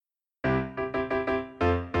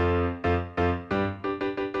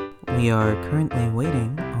We are currently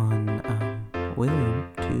waiting on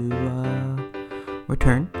William to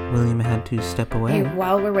return. William had to step away. Hey,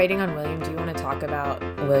 while we're waiting on William, do you want to talk about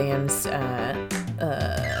William's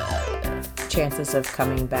chances of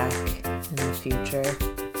coming back in the future?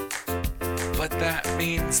 But that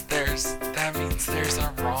means there's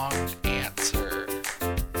a wrong answer.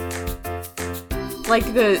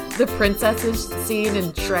 Like the princesses scene in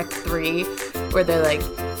Shrek 3, where they're like...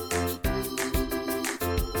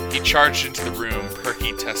 He charged into the room,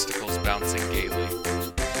 perky testicles bouncing gaily.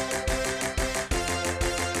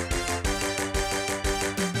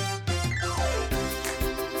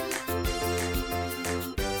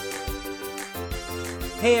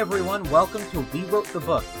 Hey everyone, welcome to We Wrote the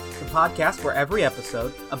Book, the podcast where every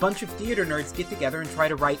episode, a bunch of theater nerds get together and try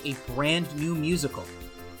to write a brand new musical.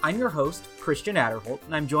 I'm your host, Christian Adderholt,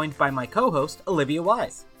 and I'm joined by my co-host, Olivia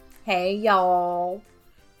Wise. Hey, y'all.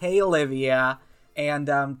 Hey, Olivia. And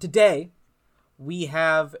today, we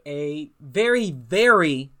have a very,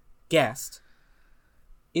 very guest.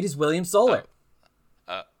 It is William Solar.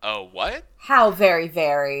 What? How very,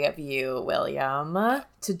 very of you, William,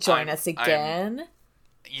 to join us again.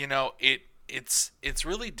 It's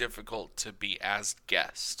really difficult to be as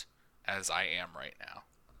guest as I am right now.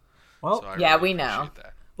 Well, so yeah, really we know.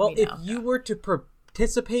 that. Well, if you were to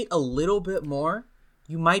participate a little bit more,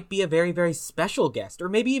 you might be a very, very special guest, or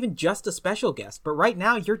maybe even just a special guest. But right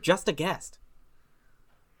now, you're just a guest.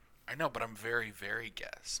 I know, but I'm very, very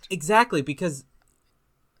guest. Exactly, because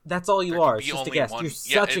that's all you are. It's just a guest. One... You're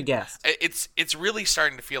such a guest. It's really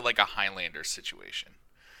starting to feel like a Highlander situation.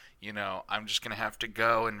 You know, I'm just going to have to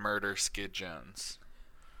go and murder Skid Jones.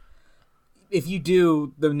 If you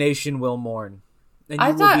do, the nation will mourn. And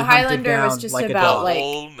I thought Highlander was just about, the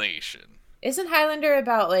whole nation. Isn't Highlander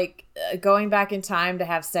about, like, going back in time to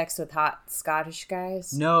have sex with hot Scottish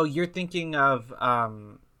guys? No, you're thinking of, Outlander?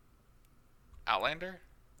 Outlander.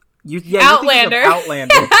 You're thinking of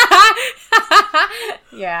Outlander.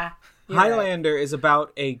 Yeah. Highlander is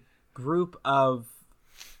about a group of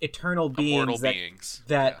eternal beings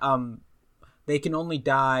that they can only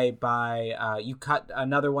die by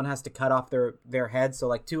another one has to cut off their heads. So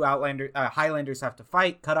like two Highlanders have to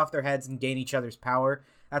fight, cut off their heads, and gain each other's power.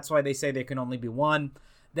 That's why they say there can only be one.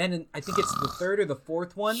 Then I think it's the third or the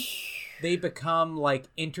fourth one, they become like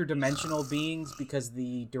interdimensional beings because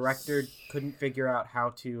the director couldn't figure out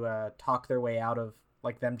how to talk their way out of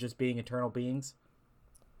like them just being eternal beings.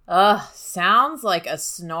 Ugh, sounds like a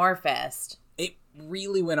snore fest. It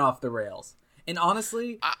really went off the rails. And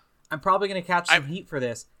honestly, I'm probably going to catch some heat for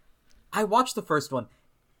this. I watched the first one.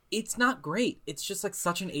 It's not great. It's just like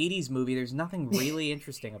such an 80s movie. There's nothing really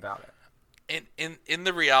interesting about it. In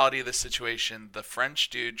the reality of the situation, the French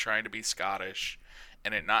dude trying to be Scottish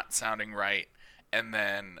and it not sounding right, and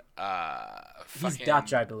then he's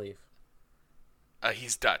Dutch, I believe.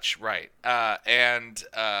 He's Dutch, right? And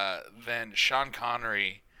then Sean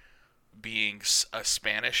Connery being a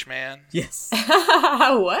Spanish man. Yes.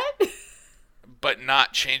 What? But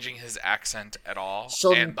not changing his accent at all.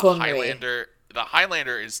 Sean and Connery. The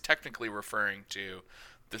Highlander is technically referring to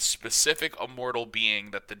the specific immortal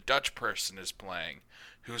being that the Dutch person is playing,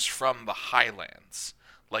 who's from the Highlands,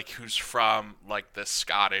 like who's from like the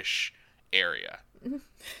Scottish area.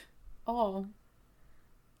 Oh,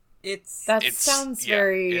 That sounds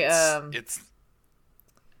very. It's.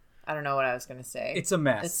 I don't know what I was gonna say. It's a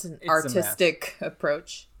mess. It's an artistic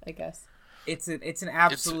approach, I guess. It's an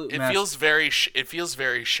absolute mess. It feels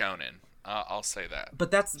very shonen. I'll say that. But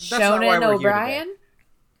that's Shonen not why we're O'Brien? here today.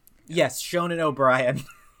 Yes, Shonen O'Brien.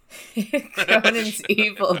 Conan's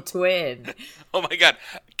evil twin. Oh my god,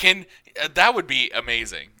 that would be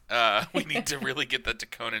amazing. We need to really get that to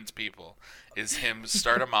Conan's people. Is him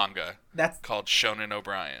start a manga called Shonen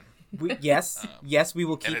O'Brien. Yes, we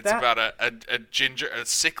will keep that. And it's about a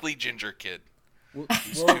sickly ginger kid who's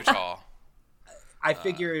too tall. I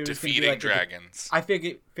figure it was defeating gonna be like dragons. I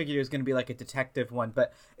figured it was going to be like a detective one,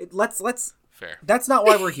 but let's. Fair. That's not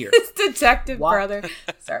why we're here. It's Detective Brother.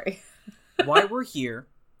 Sorry. Why we're here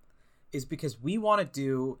is because we want to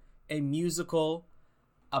do a musical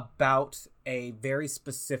about a very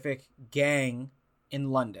specific gang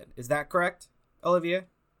in London. Is that correct, Olivia?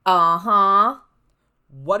 Uh-huh.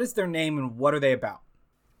 What is their name and what are they about?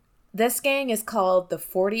 This gang is called the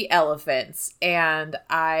 40 Elephants, and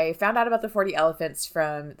I found out about the 40 Elephants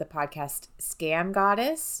from the podcast Scam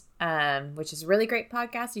Goddess, which is a really great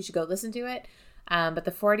podcast. You should go listen to it. But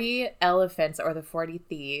the 40 Elephants, or the 40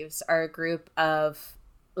 Thieves, are a group of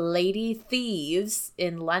lady thieves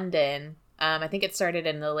in London. I think it started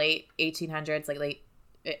in the late 1800s, like late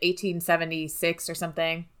 1876 or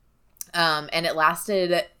something. And it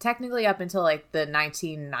lasted technically up until like the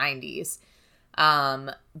 1990s.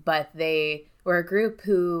 But they were a group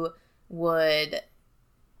who would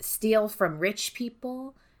steal from rich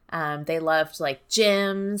people. They loved like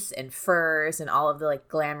gems and furs and all of the like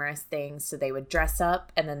glamorous things. So they would dress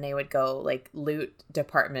up and then they would go like loot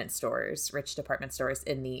department stores, rich department stores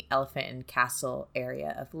in the Elephant and Castle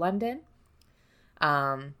area of London.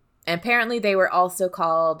 And apparently they were also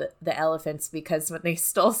called the Elephants because when they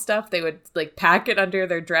stole stuff, they would like pack it under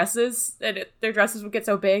their dresses, and their dresses would get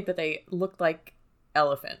so big that they looked like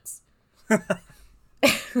elephants,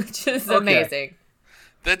 which is amazing.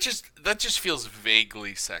 That just feels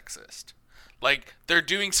vaguely sexist. Like, they're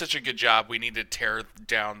doing such a good job, we need to tear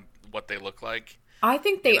down what they look like. I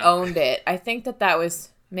think they owned it. I think that was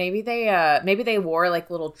maybe they wore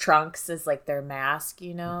like little trunks as like their mask.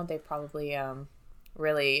 You know, they probably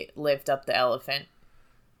really lived up the elephant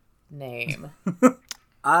name.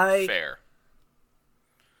 Fair.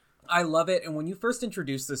 I love it, and when you first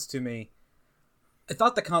introduced this to me, I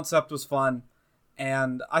thought the concept was fun,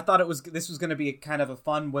 and I thought this was going to be a kind of a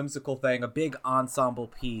fun, whimsical thing, a big ensemble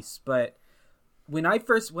piece. But when I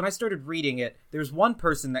started reading it, there's one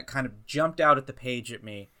person that kind of jumped out at the page at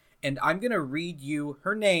me, and I'm going to read you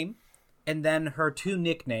her name, and then her 2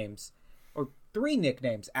 nicknames, or 3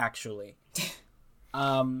 nicknames actually.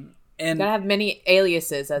 And gotta have many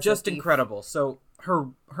aliases as just incredible. So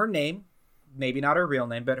her name, maybe not her real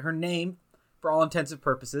name, but her name, for all intents and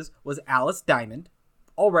purposes, was Alice Diamond.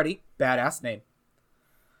 Already badass name.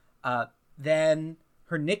 Then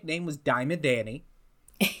her nickname was Diamond Annie.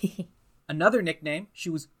 Another nickname, she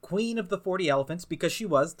was Queen of the 40 Elephants because she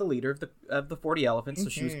was the leader of the 40 Elephants, so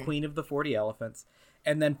she was Queen of the 40 Elephants.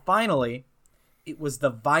 And then finally, it was the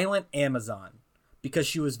Violent Amazon, because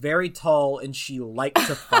she was very tall and she liked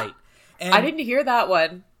to fight. And I didn't hear that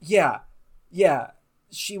one. Yeah.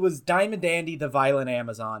 She was Diamond Andy, the Violent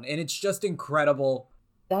Amazon, and it's just incredible.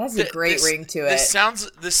 That has a great ring to it. This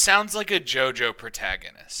sounds like a JoJo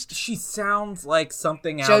protagonist. She sounds like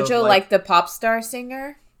something out JoJo, of like the pop star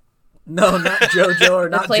singer? No, not JoJo, or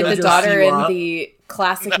not JoJo. Played the daughter Siwa. in the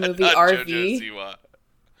classic movie RV. JoJo Siwa.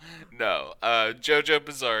 No, JoJo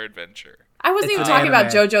Bizarre Adventure. I wasn't even talking about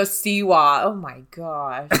JoJo Siwa. Oh my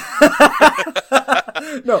gosh.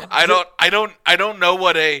 No, I don't know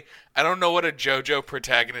what a JoJo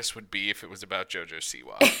protagonist would be if it was about JoJo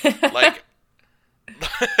Siwa. Like,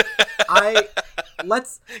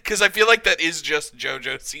 because I feel like that is just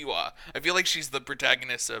JoJo Siwa. I feel like she's the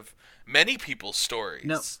protagonist of many people's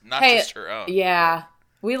stories, not just her own. Yeah,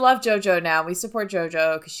 we love JoJo now. We support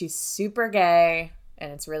JoJo because she's super gay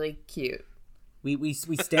and it's really cute. We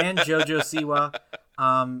stand JoJo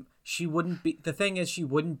Siwa. She wouldn't be. The thing is, she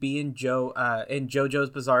wouldn't be in JoJo's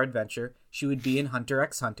Bizarre Adventure. She would be in Hunter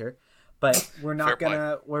x Hunter. But we're not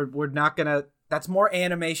gonna. We're not gonna. That's more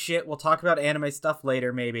anime shit. We'll talk about anime stuff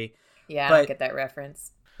later, maybe. Yeah, I get that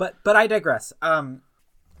reference. But I digress.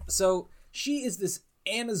 So she is this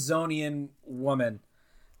Amazonian woman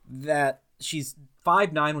that she's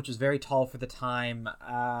 5'9", which is very tall for the time.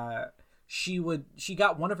 She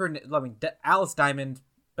got one of her, Alice Diamond,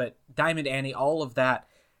 but Diamond Annie, all of that.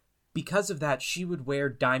 Because of that, she would wear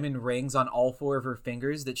diamond rings on all 4 of her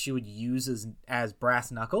fingers that she would use as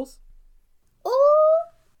brass knuckles. Oh,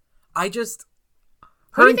 Who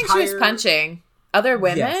do you think she was punching? Other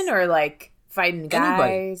women, Yes. or like fighting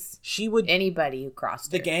guys? Anybody who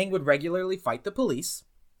crossed the her. gang would regularly fight the police,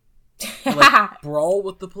 like brawl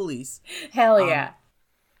with the police. Hell yeah.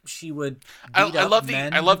 She would. I love the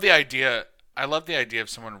idea. I love the idea of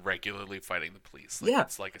someone regularly fighting the police. Like,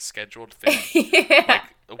 it's like a scheduled thing. Yeah.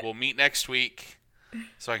 Like, we'll meet next week,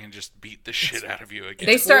 so I can just beat the shit out of you again.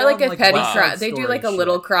 They start like a petty Wow. crime. They do like a Story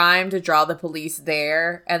little shit. crime to draw the police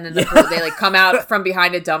there, and then they like come out from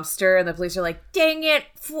behind a dumpster, and the police are like, "Dang it,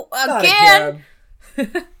 Not again!"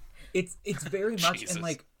 It's very much, Jesus. and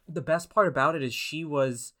like the best part about it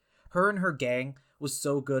is her and her gang was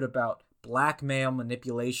so good about blackmail,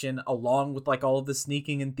 manipulation, along with like all of the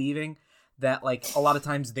sneaking and thieving, that like a lot of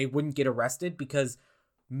times they wouldn't get arrested because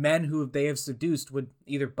men who they have seduced would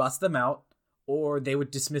either bust them out or they would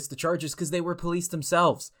dismiss the charges because they were police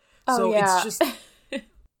themselves. Oh, So yeah. it's just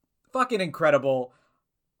fucking incredible.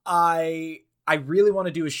 I really want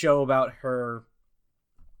to do a show about her.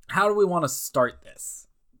 How do we want to start this?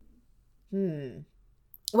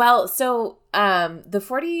 Well, so the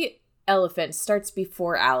 40 Elephants starts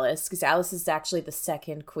before Alice, because Alice is actually the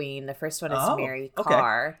second queen. The first one is Mary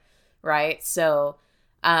Carr, right? So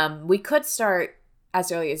we could start as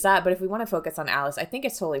early as that, but if we want to focus on Alice, I think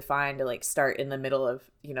it's totally fine to like start in the middle of,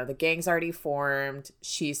 the gang's already formed,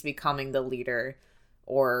 she's becoming the leader,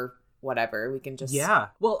 or whatever. We can just... Yeah.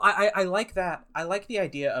 Well, I like that. I like the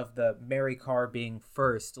idea of the Mary Carr being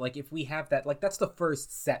first. Like, if we have that, like, that's the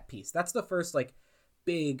first set piece. That's the first, like,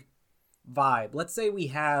 big vibe. Let's say we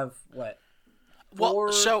have, what?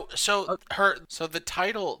 Well, so the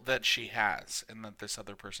title that she has and that this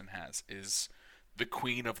other person has is the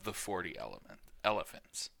Queen of the 40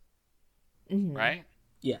 Elephants. Mm-hmm. Right?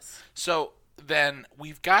 Yes. So then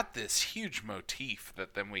we've got this huge motif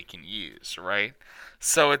that then we can use, right?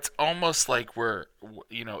 So it's almost like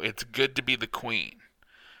it's good to be the queen,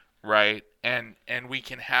 right? And we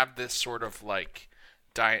can have this sort of like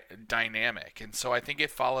dynamic. And so I think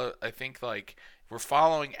like we're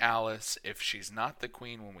following Alice. If she's not the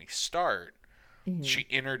queen when we start, mm-hmm. she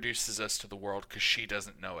introduces us to the world because she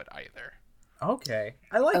doesn't know it either. Okay.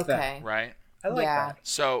 I like that. Right? I like that.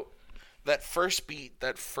 So that first beat,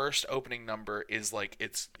 that first opening number is like,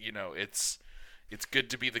 it's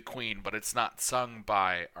good to be the queen, but it's not sung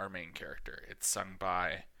by our main character. It's sung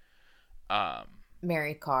by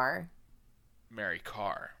Mary Carr.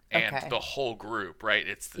 And the whole group, right?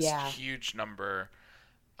 It's this huge number.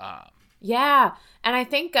 Yeah. And I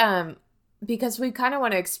think because we kind of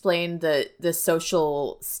want to explain the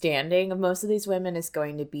social standing of most of these women is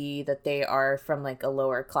going to be that they are from like a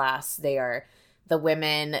lower class. They are the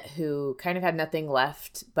women who kind of had nothing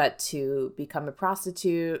left but to become a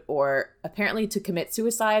prostitute or apparently to commit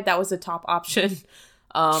suicide. That was a top option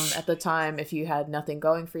at the time if you had nothing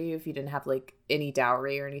going for you, if you didn't have like any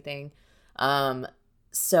dowry or anything.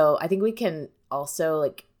 So I think we can also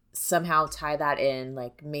like somehow tie that in.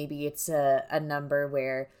 Like maybe it's a number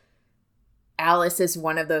where Alice is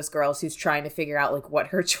one of those girls who's trying to figure out like what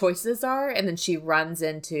her choices are, and then she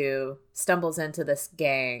stumbles into this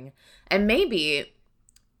gang. And maybe,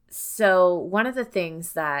 so one of the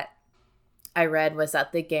things that I read was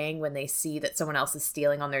that the gang, when they see that someone else is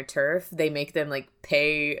stealing on their turf, they make them like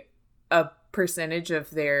pay a percentage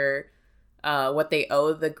of their what they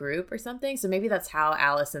owe the group or something. So maybe that's how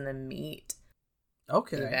Alice and them meet.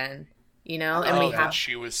 Okay. Even, and we have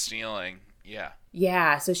she was stealing. Yeah.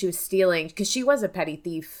 Yeah, so she was stealing because she was a petty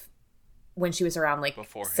thief when she was around like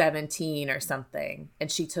 17 or something,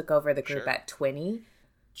 and she took over the group at 20.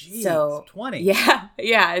 Jeez, so 20. Yeah,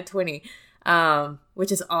 at 20,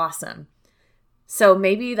 which is awesome. So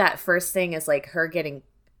maybe that first thing is like her getting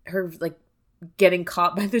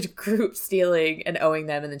caught by the group stealing and owing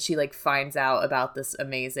them, and then she like finds out about this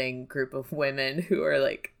amazing group of women who are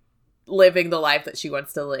like living the life that she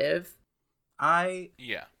wants to live. I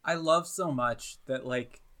love so much that,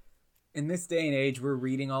 like, in this day and age, we're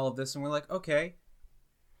reading all of this and we're like, okay,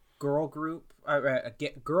 girl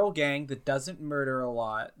gang that doesn't murder a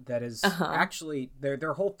lot, that is actually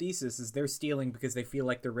their whole thesis is they're stealing because they feel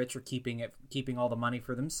like the rich are keeping all the money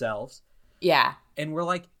for themselves. Yeah. And we're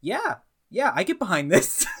like, yeah, I get behind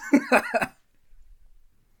this.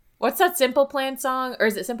 What's that Simple Plan song? Or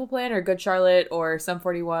is it Simple Plan or Good Charlotte or Sum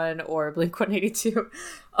 41 or Blink-182?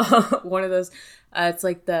 One of those. It's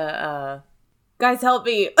like the guys help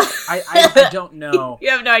me. I don't know.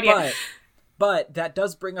 You have no idea. But that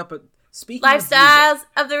does bring up speaking Lifestyles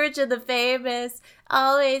of the rich and the famous,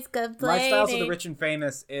 always complaining. Lifestyles of the rich and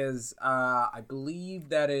famous is I believe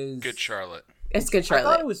that is Good Charlotte. It's Good Charlotte.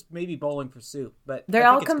 I thought it was maybe Bowling for Soup, but they're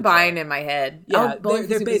all combined in my head. Yeah,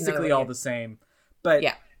 they're basically all the same. But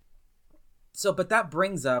yeah. So, but that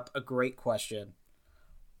brings up a great question.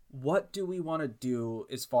 What do we want to do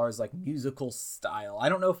as far as like musical style? I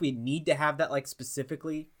don't know if we need to have that like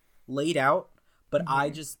specifically laid out, but I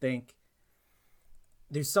just think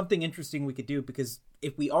there's something interesting we could do, because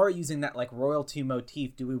if we are using that like royalty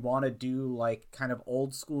motif, do we want to do like kind of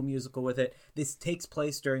old school musical with it? This takes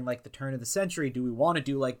place during like the turn of the century. Do we want to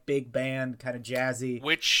do like big band kind of jazzy?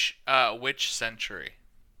 Which century?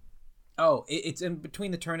 Oh, it's in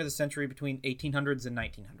between the turn of the century, between 1800s and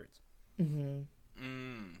 1900s.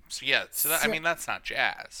 So that, I mean, that's not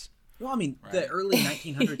jazz. Well, I mean, the early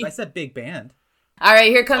 1900s. I said big band. All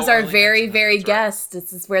right, here comes our very, very guest.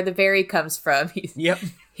 This is where the very comes from.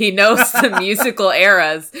 He knows the musical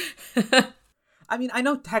eras. I mean, I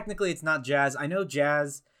know technically it's not jazz. I know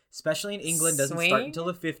jazz, especially in England, doesn't start until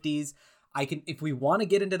the 50s. If we want to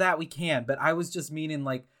get into that, we can. But I was just meaning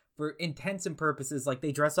like, for intents and purposes, like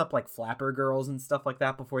they dress up like flapper girls and stuff like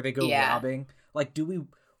that before they go robbing. Like, do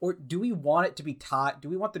we want it to be tied? Do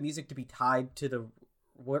we want the music to be tied to the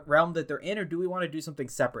realm that they're in, or do we want to do something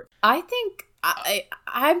separate? I think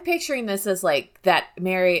I'm picturing this as like that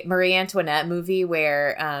Marie Antoinette movie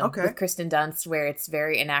where with Kristen Dunst, where it's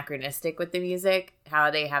very anachronistic with the music,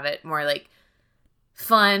 how they have it more like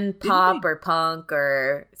fun pop or punk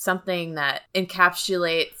or something that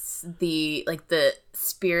encapsulates the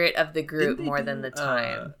spirit of the group more than the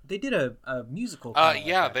time. They did a musical.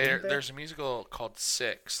 There's a musical called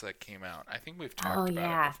Six that came out. I think we've talked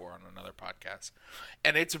about it before on another podcast,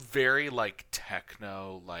 and it's very like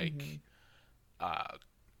techno, like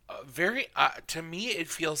very to me it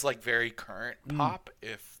feels like very current pop.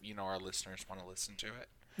 If our listeners want to listen to it,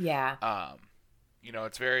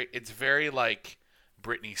 it's very like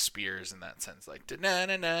Britney Spears in that sense, like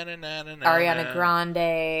Ariana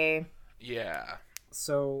Grande. Yeah.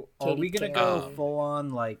 So are we gonna go full on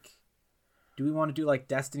like? Do we want to do like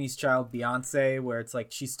Destiny's Child Beyonce, where it's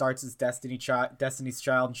like she starts as Destiny's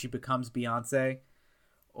Child and she becomes Beyonce,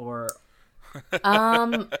 or? We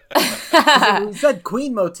said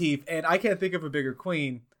Queen motif, and I can't think of a bigger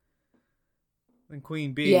Queen than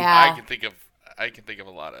Queen Bee. Yeah. I can think of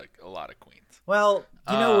a lot of queens. Well,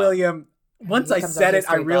 William. Once I said it,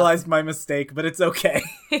 I realized my mistake, but it's okay.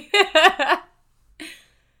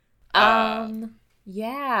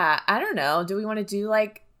 Yeah, I don't know. Do we want to do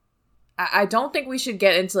like? I don't think we should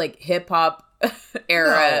get into like hip hop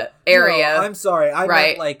area. No, I'm sorry.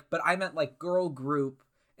 I meant like girl group,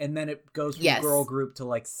 and then it goes from girl group to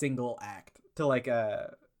like single act to like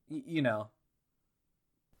a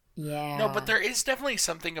Yeah. No, but there is definitely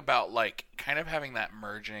something about like kind of having that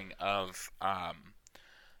merging of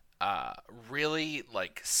really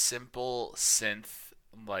like simple synth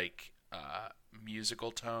like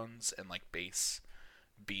musical tones and like bass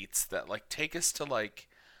beats that like take us to like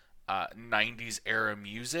 90s era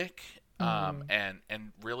music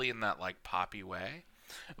and really in that like poppy way,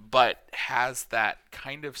 but has that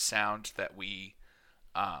kind of sound that we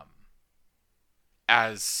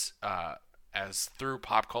as through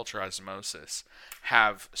pop culture osmosis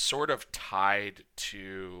have sort of tied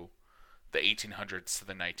to the 1800s to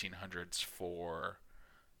the 1900s for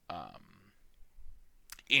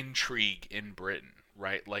intrigue in Britain,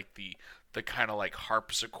 right? Like the kind of like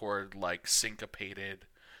harpsichord, like syncopated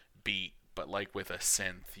beat, but like with a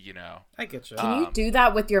synth, I get you. Can you do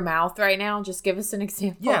that with your mouth right now? Just give us an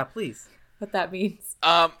example. Yeah, please. What that means.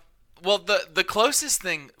 Well, the closest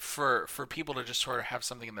thing for people to just sort of have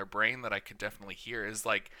something in their brain that I could definitely hear is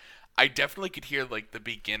like, I definitely could hear like the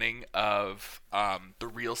beginning of the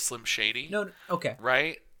real Slim Shady. No, okay.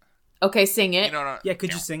 Right? Okay, sing it. Yeah,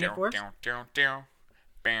 could you sing it for us?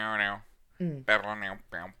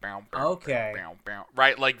 Okay.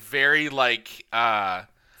 Right, like very like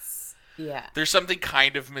yeah. There's something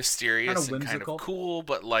kind of mysterious kind of and kind of cool,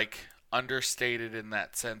 but like understated in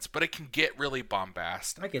that sense. But it can get really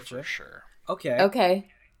bombastic. I get you. For sure. Okay.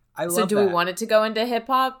 I love so do that. we want it to go into hip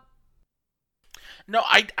hop? No,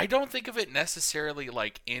 I don't think of it necessarily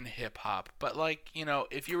like in hip hop, but like,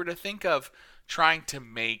 if you were to think of trying to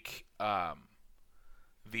make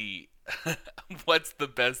the what's the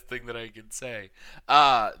best thing that I can say?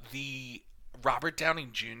 The Robert Downey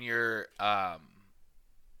Jr.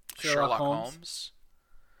 Sherlock Holmes.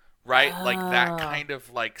 Right? Like that kind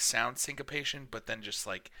of like sound syncopation, but then just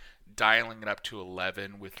like dialing it up to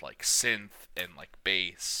 11 with like synth and like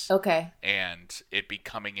bass. Okay. And it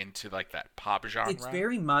becoming into like that pop genre. It's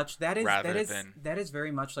very much that is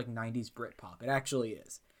very much like 90s Britpop. It actually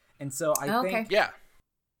is. And so I think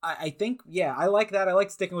I think I like that. I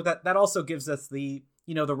like sticking with that. That also gives us the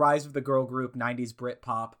the rise of the girl group 90s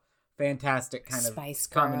Britpop. Fantastic kind of Spice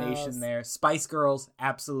combination Girls. there. Spice Girls,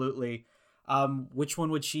 absolutely. Which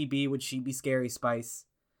one would she be? Would she be Scary Spice?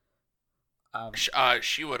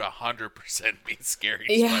 She would 100% be Scary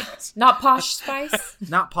Spice. Not Posh Spice?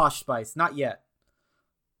 Not Posh Spice, not yet.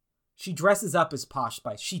 She dresses up as Posh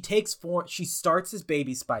Spice. She starts as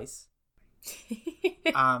Baby Spice.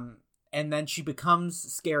 And then she becomes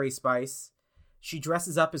Scary Spice. She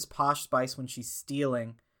dresses up as Posh Spice when she's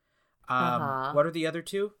stealing. What are the other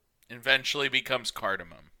two? Eventually becomes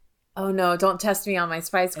Cardamom. Oh no, don't test me on my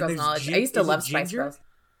Spice Girls knowledge. I used to love Spice Girls.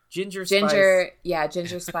 Ginger Spice.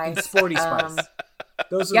 Ginger Spice. Sporty Spice.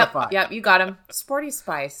 Those are the five. Yep, you got them. Sporty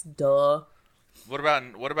Spice. Duh. What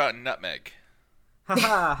about Nutmeg? Ha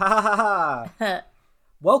ha ha ha.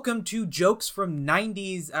 Welcome to jokes from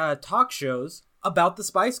 90s talk shows about the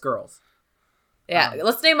Spice Girls. Yeah,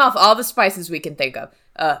 let's name off all the spices we can think of.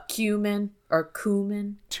 Cumin or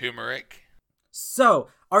cumin. Turmeric. So,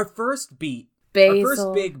 our first beat, Basil. our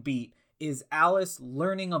first big beat is Alice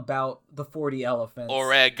learning about the 40 elephants.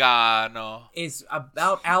 Oregano. Is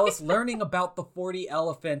about Alice learning about the 40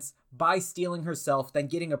 elephants by stealing herself, then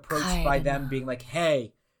getting approached by them being like,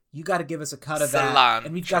 hey, you got to give us a cut of that.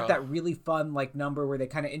 And we've got that really fun like number where they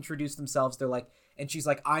kind of introduce themselves. They're like, and she's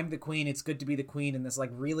like, I'm the queen. It's good to be the queen. And this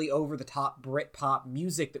like really over the top Britpop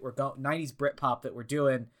music that we're 90s Britpop that we're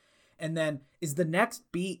doing. And then is the next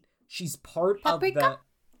beat, she's part of the...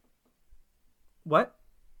 What?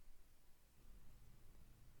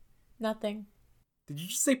 Nothing. Did you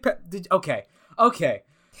just say okay.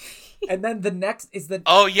 And then the next is the...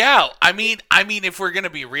 Oh, yeah. I mean, if we're going to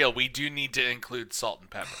be real, we do need to include salt and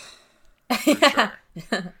pepper.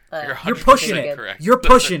 For sure. You're pushing it. Correct. You're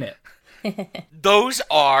pushing it. Those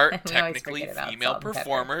are technically female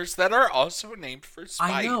performers that are also named for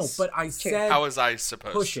spice. I know, but I said... How was I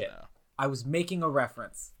supposed push to it. know? I was making a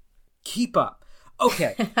reference. Keep up.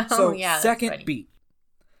 Okay, so second beat.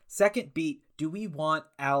 Second beat, do we want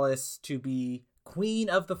Alice to be queen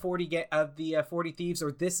of the 40 Thieves,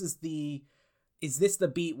 or is this the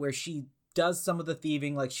beat where she does some of the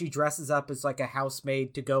thieving, like she dresses up as like a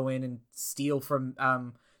housemaid to go in and steal from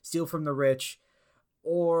the rich,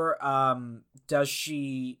 or does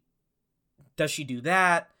she do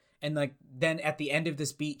that and like then at the end of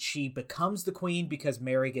this beat she becomes the queen because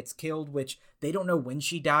Mary gets killed, which they don't know when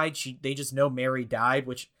she died. They just know Mary died,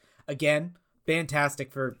 which again,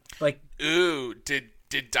 fantastic for like... Ooh, did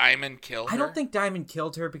Diamond kill her? I don't think Diamond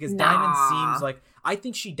killed her because Diamond seems like... I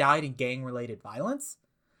think she died in gang-related violence,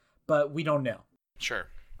 but we don't know. Sure.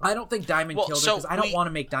 I don't think Diamond killed her because I don't want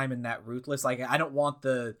to make Diamond that ruthless. Like, I don't want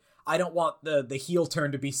the heel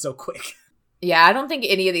turn to be so quick. Yeah, I don't think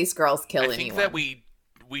any of these girls kill anyone. I think that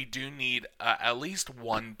we do need at least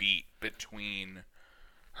one beat between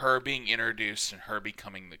her being introduced and her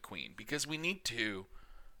becoming the queen, because we need to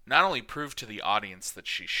not only prove to the audience that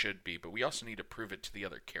she should be, but we also need to prove it to the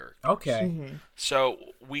other characters. Okay. Mm-hmm. So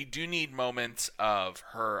we do need moments of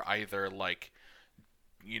her either like,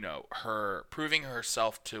 you know, her proving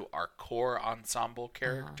herself to our core ensemble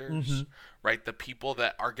characters, right? The people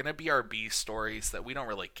that are going to be our B stories that we don't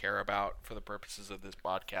really care about for the purposes of this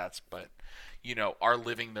podcast, but, you know, are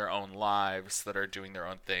living their own lives, that are doing their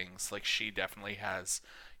own things. Like she definitely has,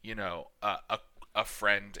 you know, a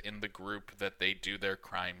friend in the group that they do their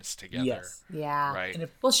crimes together. Yes. Yeah. Right.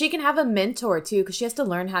 Well, she can have a mentor too, because she has to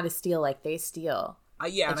learn how to steal like they steal.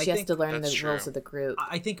 Yeah, and she has to learn the rules of the group.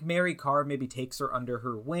 I think Mary Carr maybe takes her under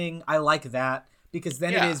her wing. I like that because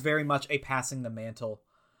then it is very much a passing the mantle.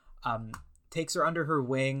 Takes her under her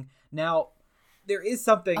wing. Now, there is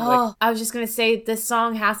something like... I was just going to say this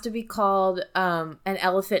song has to be called An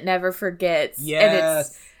Elephant Never Forgets. Yes. And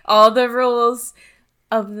it's all the rules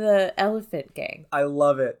of the Elephant Gang. I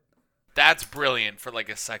love it. That's brilliant for like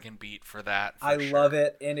a second beat for that. I love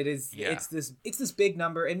it, and it is. Yeah. It's this big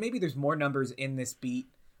number, and maybe there's more numbers in this beat.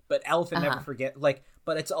 But Elephant Never Forget, like,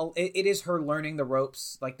 but it's all. It is her learning the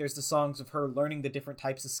ropes. Like, there's the songs of her learning the different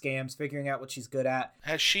types of scams, figuring out what she's good at.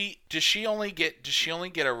 Does she only get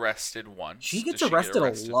arrested once? She gets arrested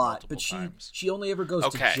a lot, but she only ever goes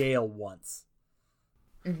to jail once.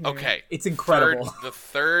 Mm-hmm. Okay, it's incredible.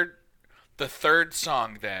 The third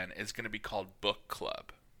song then is going to be called Book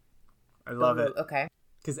Club. I love it. Okay.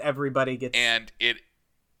 Because everybody gets...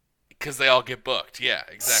 Because they all get booked. Yeah,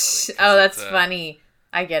 exactly. Oh, that's funny.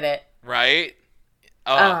 I get it. Right?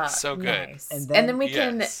 Oh, so good. Nice. And then we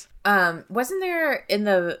can... wasn't there in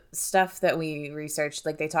the stuff that we researched,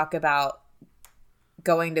 like they talk about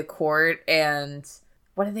going to court and...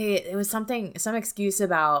 It was some excuse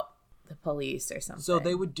about the police or something. So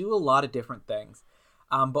they would do a lot of different things.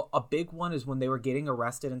 But a big one is when they were getting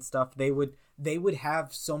arrested and stuff, they would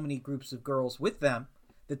have so many groups of girls with them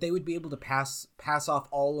that they would be able to pass off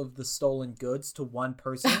all of the stolen goods to one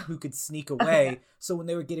person who could sneak away. So when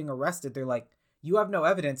they were getting arrested, they're like, you have no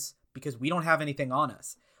evidence because we don't have anything on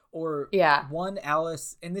us. Or one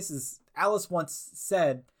Alice, and Alice once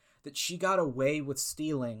said that she got away with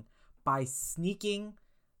stealing by sneaking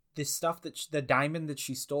the stuff the diamond that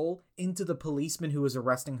she stole into the policeman who was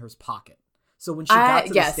arresting her's pocket. So when she got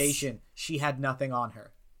to the station, she had nothing on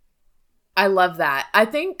her. I love that. I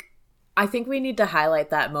think we need to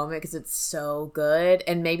highlight that moment because it's so good.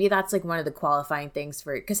 And maybe that's like one of the qualifying things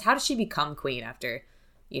for... Because how does she become queen after,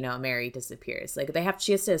 Mary disappears? Like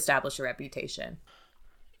she has to establish a reputation.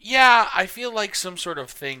 Yeah, I feel like some sort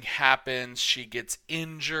of thing happens. She gets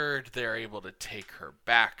injured. They're able to take her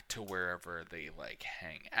back to wherever they like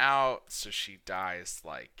hang out. So she dies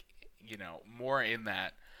like, more in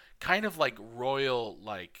that kind of like royal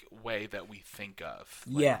like way that we think of,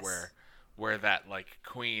 like, yes, where that like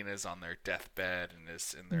queen is on their deathbed and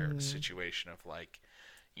is in their situation of like,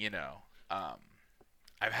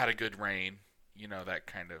 I've had a good reign, that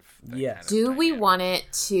kind of yes. Do we want it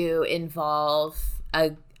to involve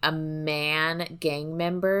a man gang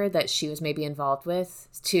member that she was maybe involved with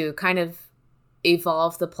to kind of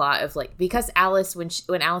evolve the plot of like, because Alice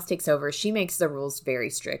when Alice takes over, she makes the rules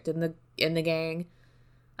very strict in the gang.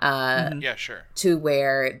 Yeah, sure. To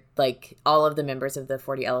where like all of the members of the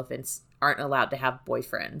 40 Elephants aren't allowed to have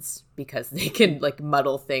boyfriends because they can like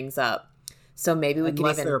muddle things up. So maybe we can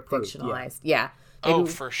even fictionalize. Yeah. Oh,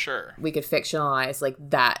 for sure. We could fictionalize like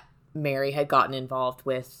that Mary had gotten involved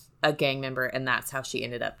with a gang member, and that's how she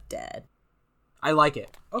ended up dead. I like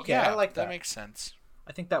it. Okay, yeah, I like that. That makes sense.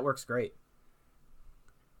 I think that works great.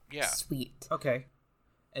 Yeah. Sweet. Okay.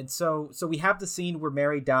 And so we have the scene where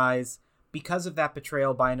Mary dies because of that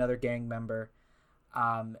betrayal by another gang member.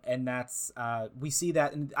 And that's, we see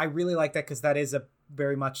that, and I really like that because that is a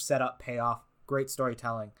very much set up payoff. Great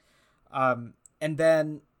storytelling. And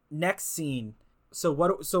then next scene.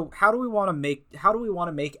 So how do we want to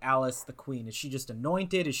make Alice the queen? Is she just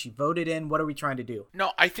anointed? Is she voted in? What are we trying to do?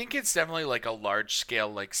 No, I think it's definitely like a large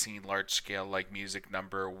scale like scene, large scale like music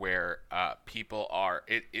number where people are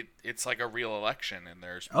it's like a real election and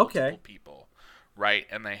there's multiple people, right?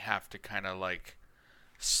 And they have to kind of like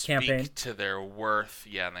speak to their worth.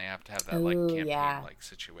 Yeah, and they have to have that like campaign like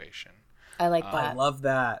situation. I like that. I love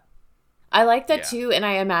that. I like that too, and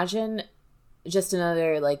I imagine just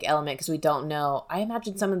another like element because we don't know. I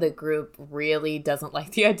imagine some of the group really doesn't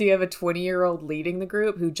like the idea of a 20-year-old leading the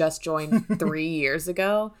group who just joined 3 years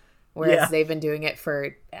ago, whereas they've been doing it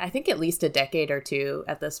for I think at least a decade or two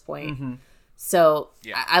at this point. Mm-hmm. So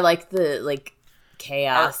I like the like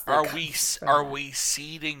chaos. Are we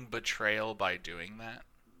seeding betrayal by doing that?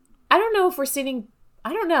 I don't know if we're seeding.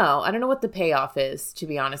 I don't know what the payoff is, to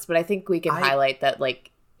be honest. But I think we can highlight that,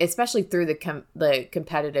 like, especially through the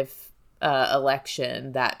competitive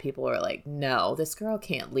election, that people are like, no, this girl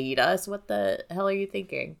can't lead us. What the hell are you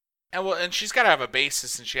thinking? And she's got to have a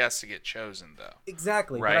basis, and she has to get chosen, though.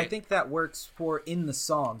 Exactly, right? But I think that works for in the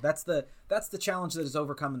song. That's the challenge that is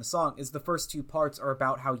overcome in the song. Is the first two parts are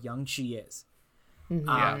about how young she is,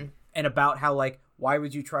 and about how like why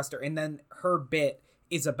would you trust her, and then her bit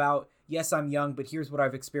is about yes, I'm young, but here's what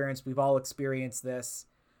I've experienced. We've all experienced this.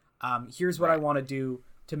 Here's what I want to do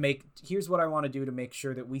to make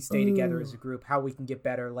sure that we stay together as a group, how we can get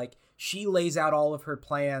better. Like she lays out all of her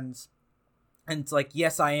plans, and it's like,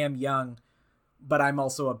 yes, I am young, but I'm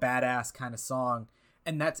also a badass kind of song.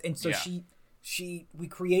 And we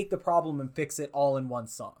create the problem and fix it all in one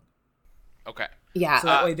song. Okay. Yeah. So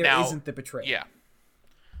that way there isn't the betrayal. Yeah.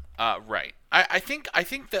 Right. I think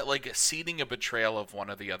that like seeding a betrayal of one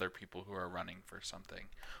of the other people who are running for something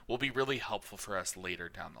will be really helpful for us later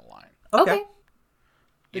down the line. Okay.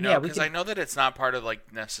 You know, because I know that it's not part of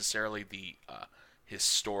like necessarily the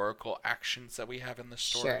historical actions that we have in the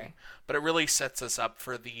story, but it really sets us up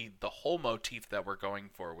for the whole motif that we're going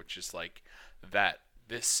for, which is like that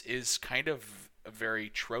this is kind of a very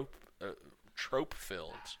trope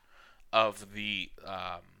filled of the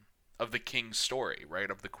king's story,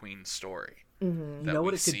 right? Of the queen's story. Mm-hmm. You know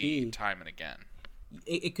what it could be? Time and again.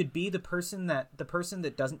 It could be the person that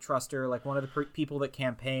doesn't trust her, like one of the people that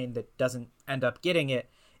campaign that doesn't end up getting it,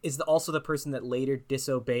 is also the person that later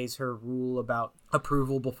disobeys her rule about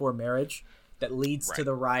approval before marriage, that leads to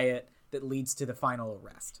the riot, that leads to the final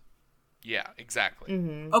arrest. Yeah, exactly.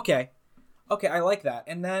 Mm-hmm. Okay, I like that.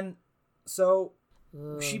 And then, so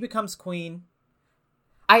she becomes queen.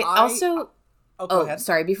 I also... go ahead.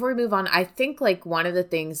 Sorry, before we move on, I think like one of the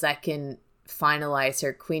things that can finalize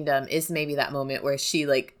her queendom is maybe that moment where she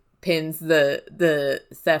like pins the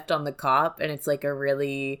theft on the cop, and it's like a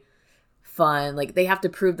really fun, like they have to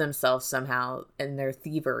prove themselves somehow in their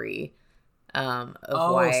thievery. So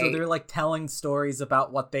they're like telling stories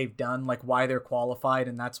about what they've done, like why they're qualified,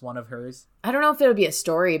 and that's one of hers. I don't know if it'll be a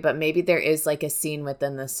story, but maybe there is like a scene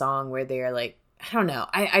within the song where they're like, I don't know.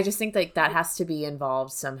 I just think like that has to be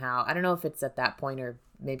involved somehow. I don't know if it's at that point or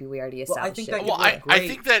maybe we already established it.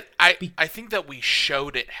 I think that we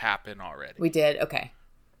showed it happen already. We did? Okay.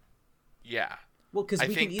 Yeah. Well, because I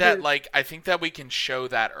think that we can show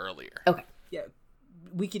that earlier. Okay. Yeah,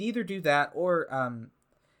 we could either do that or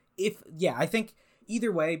I think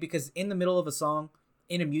either way, because in the middle of a song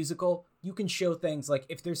in a musical, you can show things like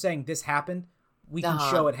if they're saying this happened, we can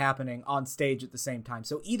show it happening on stage at the same time.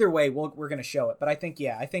 So either way, we're going to show it. But I think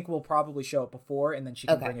we'll probably show it before, and then she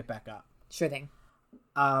can bring it back up. Sure thing.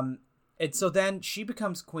 And so then she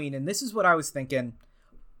becomes queen, and this is what I was thinking.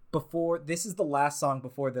 This is the last song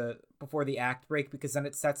before the act break, because then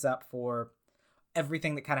it sets up for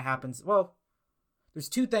everything that kind of happens. Well, there's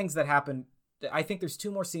two things that happen. I think there's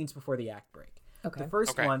two more scenes before the act break. Okay. The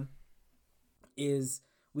first one is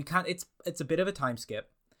it's a bit of a time skip.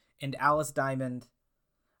 And Alice Diamond,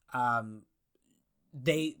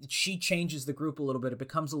 she changes the group a little bit. It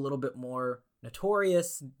becomes a little bit more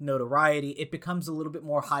notoriety. It becomes a little bit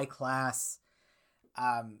more high class.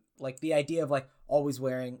 Like the idea of like always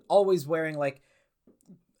wearing like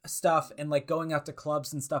stuff and like going out to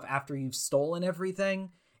clubs and stuff after you've stolen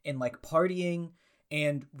everything and like partying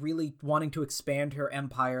and really wanting to expand her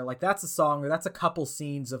empire. Like that's a song, or that's a couple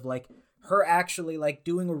scenes of like her actually like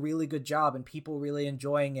doing a really good job and people really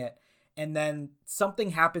enjoying it. And then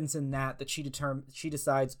something happens in that she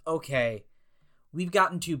decides, okay, we've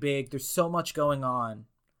gotten too big. There's so much going on.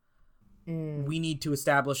 We need to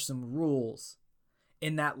establish some rules.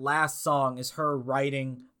 In that last song is her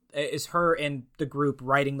and the group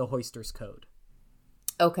writing the Hoisters Code.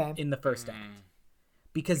 Okay. In the first act.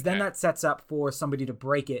 Because then that sets up for somebody to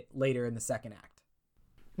break it later in the second act.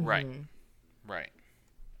 Right. Right.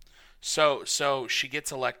 So she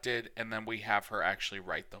gets elected, and then we have her actually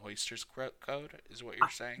write the Hoisters Code, is what you're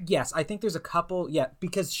saying? Yes, I think there's a couple,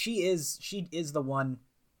 because she is the one,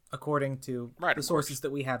 according to the sources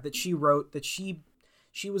that we have, that she wrote, that she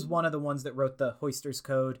was one of the ones that wrote the Hoisters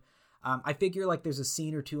Code. I figure like there's a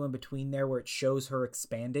scene or two in between there where it shows her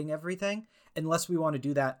expanding everything, unless we want to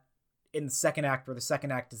do that in the second act, where the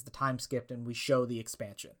second act is the time skipped and we show the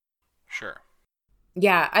expansion. Sure.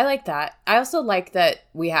 Yeah, I like that. I also like that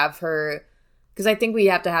we have her, because I think we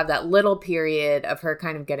have to have that little period of her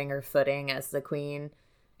kind of getting her footing as the queen.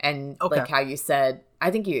 And like how you said, I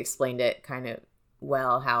think you explained it kind of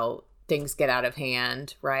well, how things get out of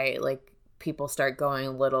hand, right? Like people start going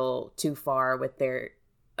a little too far with their,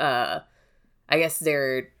 I guess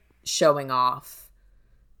they're showing off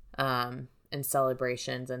and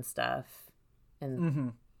celebrations and stuff.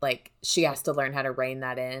 And like she has to learn how to rein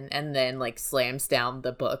that in, and then like slams down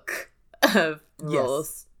the book of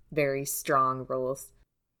rules. Very strong rules.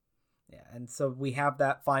 Yeah, and so we have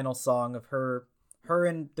that final song of her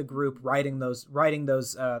and the group writing those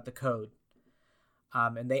the code.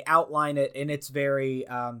 And they outline it, and it's very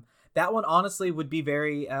that one honestly would be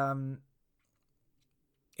very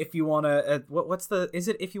if you want to is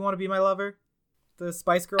it If You Want to Be My Lover? The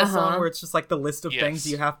Spice Girls song where it's just like the list of things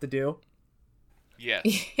you have to do. Yes.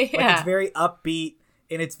 Like it's very upbeat,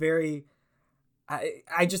 and it's very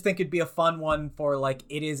I just think it'd be a fun one for like,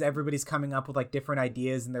 it is everybody's coming up with like different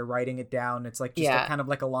ideas and they're writing it down. It's like just kind of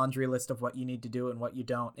like a laundry list of what you need to do and what you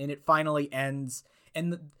don't. And it finally ends.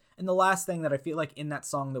 And the last thing that I feel like in that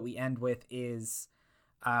song that we end with is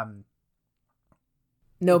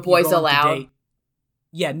no boys allowed.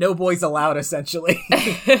 Yeah, no boys allowed, essentially.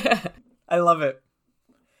 I love it.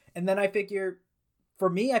 And then I figure, for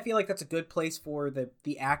me, I feel like that's a good place for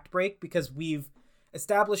the act break, because we've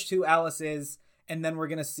established who Alice is, and then we're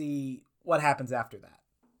going to see what happens after that.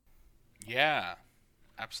 Yeah,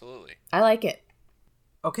 absolutely. I like it.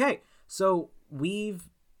 Okay, so we've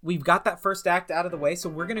got that first act out of the way, so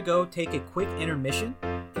we're going to go take a quick intermission,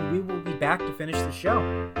 and we will be back to finish the show.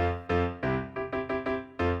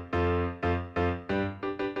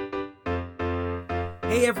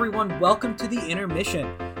 Hey everyone, welcome to the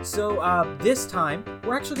intermission. So this time,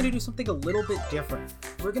 we're actually going to do something a little bit different.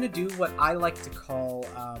 We're going to do what I like to call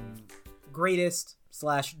greatest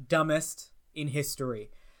 / dumbest in history.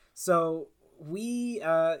 So we,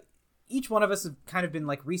 each one of us have kind of been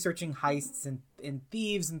like researching heists and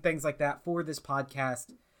thieves and things like that for this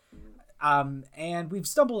podcast. And we've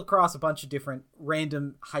stumbled across a bunch of different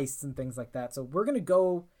random heists and things like that. So we're going to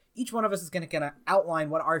go, each one of us is going to kind of outline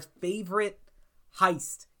what our favorite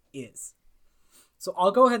heist is. So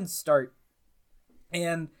I'll go ahead and start,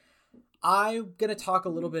 and I'm gonna talk a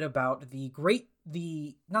little bit about not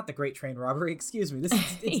the Great Train Robbery, excuse me.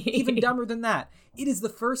 It's even dumber than that. It is the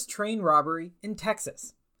first train robbery in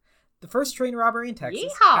Texas. The first train robbery in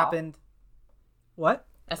Texas happened. What?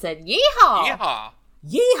 I said yeehaw. Yeehaw.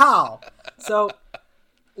 Yeehaw. So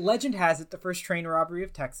legend has it the first train robbery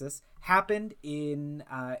of Texas happened in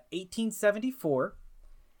 1874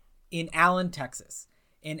 in Allen, Texas.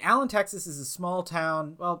 And Allen, Texas is a small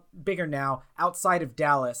town, well, bigger now, outside of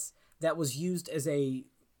Dallas, that was used as a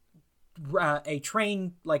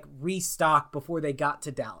train like restock before they got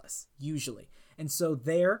to Dallas, usually. And so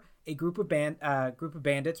there, a group of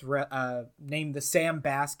bandits named the Sam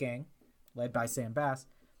Bass Gang, led by Sam Bass,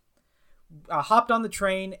 hopped on the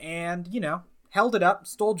train and, held it up,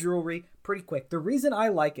 stole jewelry pretty quick. The reason I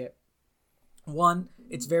like it, one,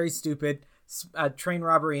 it's very stupid. Train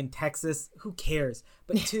robbery in Texas, who cares?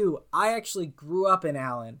 But two, I actually grew up in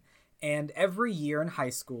Allen, and every year in high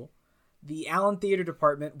school, the Allen Theater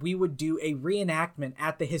Department, we would do a reenactment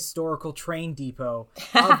at the historical train depot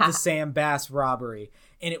of the Sam Bass robbery.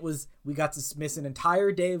 And we got to miss an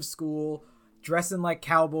entire day of school, dressing like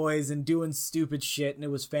cowboys and doing stupid shit, and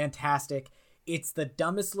it was fantastic. It's the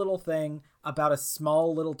dumbest little thing about a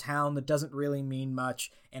small little town that doesn't really mean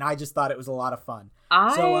much, and I just thought it was a lot of fun.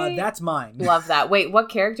 So that's mine. Love that. Wait, what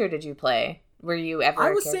character did you play? Were you ever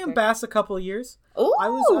I was Sam Bass a couple of years. Ooh. I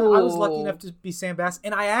was lucky enough to be Sam Bass,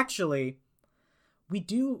 and I actually we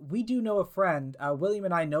do know a friend. William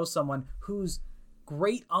and I know someone whose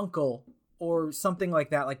great uncle or something like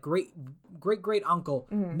that, like great uncle,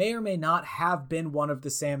 may or may not have been one of the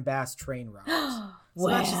Sam Bass train robbers. So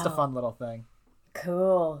that's just a fun little thing.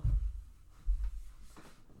 Cool.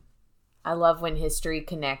 I love when history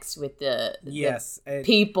connects with the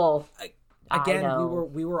people.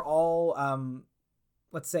 Again, we were all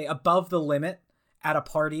let's say above the limit at a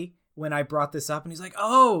party when I brought this up, and he's like,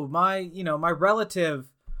 "Oh, my relative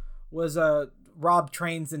was robbed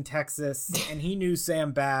trains in Texas, and he knew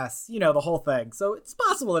Sam Bass." The whole thing. So it's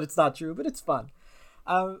possible that it's not true, but it's fun.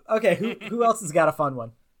 Okay, who else has got a fun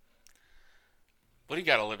one? What do you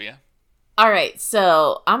got, Olivia? All right,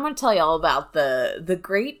 so I'm going to tell you all about the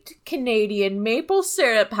Great Canadian Maple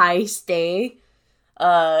Syrup Heist Day.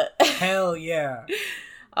 Hell yeah.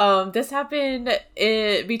 This happened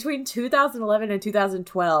between 2011 and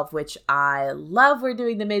 2012, which I love. We're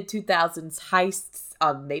doing the mid-2000s heists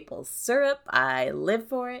on maple syrup. I live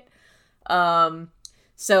for it.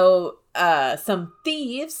 So some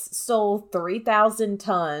thieves stole 3,000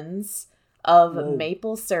 tons of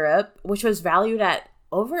maple syrup, which was valued at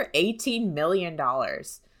over $18 million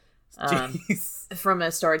from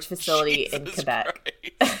a storage facility in Quebec.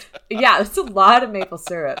 Yeah, that's a lot of maple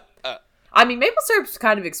syrup. I mean, maple syrup's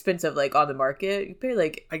kind of expensive, like, on the market. You pay,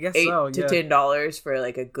 like, $8 to $10 for,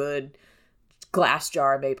 like, a good glass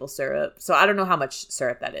jar of maple syrup. So I don't know how much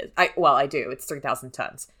syrup that is. I do. It's 3,000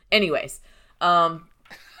 tons. Anyways. So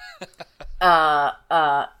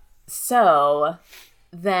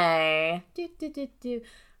they...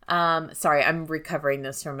 sorry, I'm recovering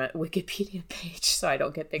this from a Wikipedia page so I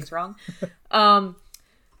don't get things wrong.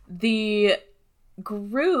 The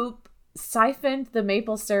group siphoned the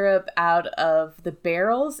maple syrup out of the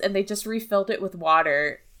barrels and they just refilled it with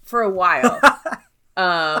water for a while.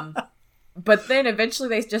 But then eventually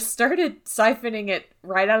they just started siphoning it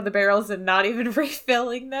right out of the barrels and not even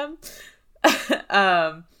refilling them.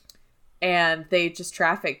 And they just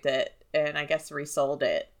trafficked it and I guess resold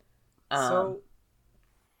it. So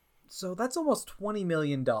that's almost $20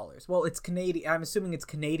 million. Well, it's Canadian. I'm assuming it's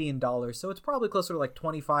Canadian dollars, so it's probably closer to like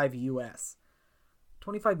 25 US.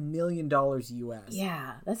 $25 million US.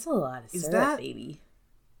 Yeah, that's a lot of syrup, baby.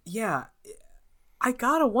 Yeah, I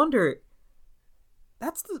gotta wonder.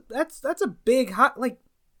 That's a big hot, like.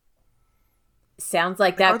 Sounds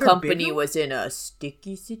like that company was in a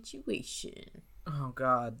sticky situation. Oh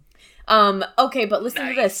God. Okay, but listen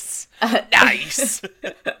to this. Nice.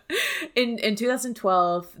 In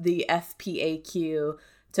 2012, the FPAQ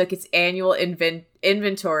took its annual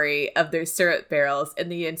inventory of their syrup barrels,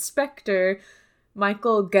 and the inspector,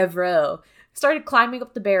 Michael Gavreau, started climbing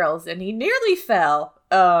up the barrels, and he nearly fell,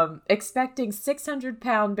 expecting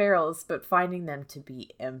 600-pound barrels, but finding them to be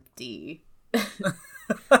empty.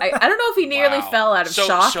 I don't know if he nearly fell out of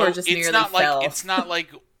shock or just nearly fell. It's not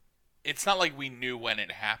like we knew when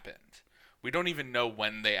it happened. We don't even know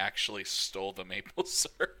when they actually stole the maple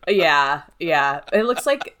syrup. Yeah. It looks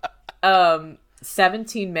like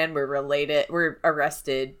 17 men were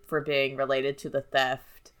arrested for being related to the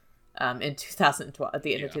theft in 2012, at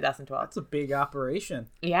the end of 2012. That's a big operation.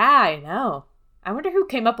 Yeah, I know. I wonder who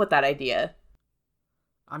came up with that idea.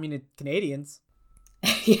 I mean, Canadians.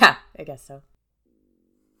 Yeah, I guess so.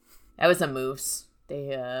 That was a Moose.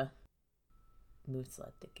 Moose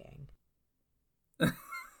led the gang.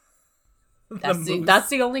 That's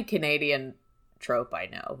the only Canadian trope I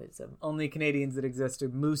know. Only Canadians that exist are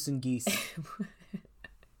moose and geese.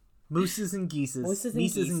 Mooses and geeses.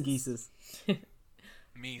 Nieces and geeses.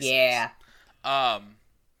 Yeah.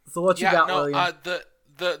 So what you got, William?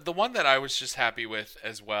 The one that I was just happy with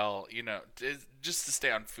as well, just to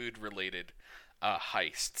stay on food related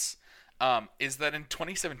heists, is that in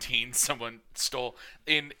 2017 someone stole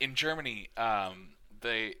in Germany.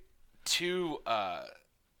 Two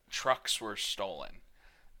trucks were stolen,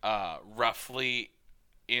 roughly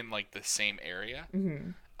in like the same area.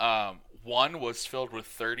 Mm-hmm. One was filled with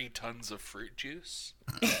 30 tons of fruit juice,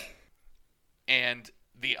 and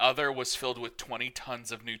the other was filled with 20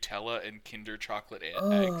 tons of Nutella and Kinder chocolate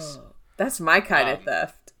eggs. That's my kind of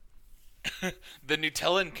theft. The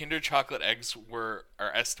Nutella and Kinder chocolate eggs are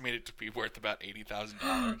estimated to be worth about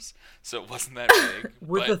 $80,000. So it wasn't that big.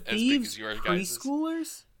 Were the thieves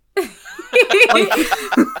preschoolers?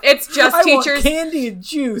 It's just teachers. Want candy and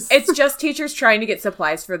juice. It's just teachers trying to get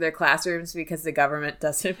supplies for their classrooms because the government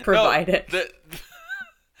doesn't provide it.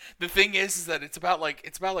 The thing is that it's about like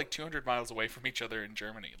 200 miles away from each other in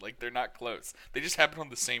Germany. Like, they're not close. They just happen on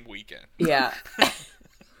the same weekend. Yeah.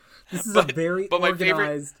 This is a very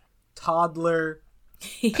organized toddler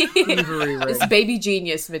thievery ring. This baby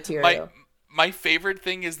genius material. My favorite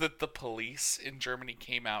thing is that the police in Germany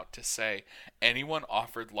came out to say anyone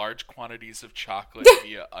offered large quantities of chocolate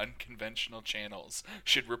via unconventional channels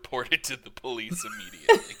should report it to the police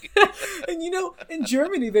immediately. And in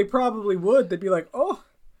Germany they probably would. They'd be like, "Oh,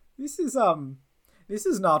 this is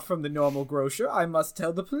not from the normal grocer. I must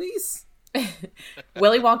tell the police."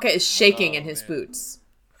 Willy Wonka is shaking in his boots.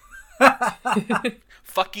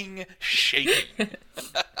 Fucking shaking.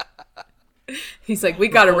 He's like, we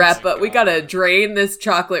gotta wrap up. We gotta drain this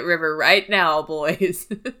chocolate river right now, boys.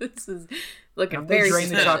 This is looking very drain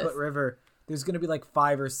suspicious. the chocolate river. There's gonna be like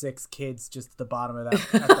 5 or 6 kids just at the bottom of that.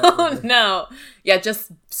 Oh no! Yeah,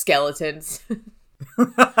 just skeletons.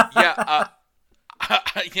 Yeah,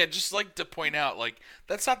 yeah. Just like to point out, like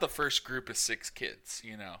that's not the first group of 6 kids.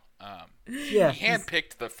 Yeah, he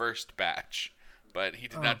handpicked the first batch, but he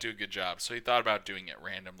did not do a good job. So he thought about doing it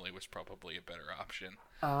randomly was probably a better option.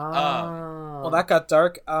 Well, that got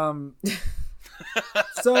dark.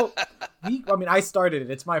 So I started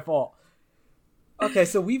it. It's my fault. Okay,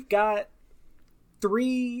 so we've got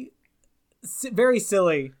 3 very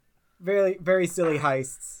silly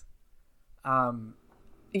heists.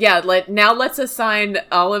 Yeah, now let's assign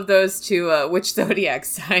all of those to which zodiac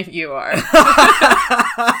sign you are.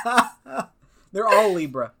 They're all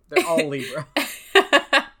Libra.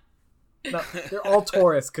 No, they're all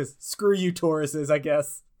Taurus, because screw you Tauruses, I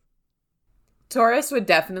guess. Taurus would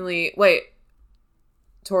definitely... Wait.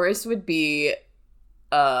 Taurus would be...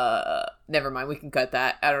 Never mind, we can cut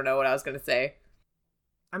that. I don't know what I was going to say.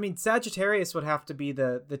 I mean, Sagittarius would have to be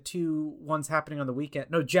the 2 ones happening on the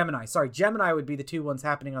weekend. No, Gemini. Sorry, Gemini would be the 2 ones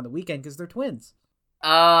happening on the weekend, because they're twins.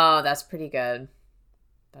 Oh, that's pretty good.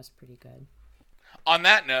 On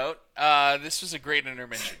that note, this was a great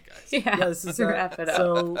intermission, guys. Yeah, this is wrap it up.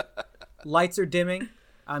 So, lights are dimming.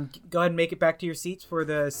 Go ahead and make it back to your seats for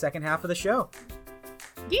the second half of the show.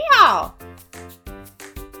 Yeah!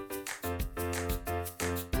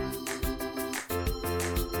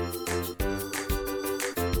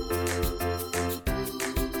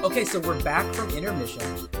 Okay, so we're back from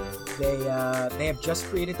intermission. They have just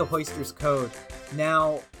created the Hoisters Code.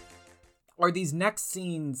 Now, are these next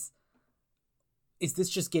scenes... Is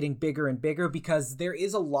this just getting bigger and bigger? Because there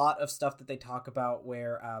is a lot of stuff that they talk about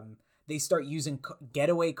where they start using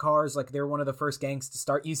getaway cars. Like, they're one of the first gangs to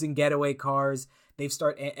start using getaway cars. They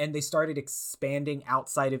started expanding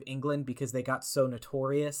outside of England because they got so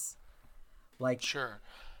notorious. Like, sure.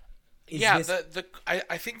 Yeah,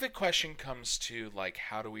 I think the question comes to, like,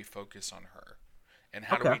 how do we focus on her? And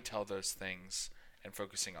how do we tell those things and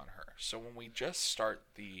focusing on her? So when we just start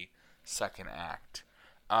the second act,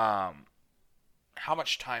 how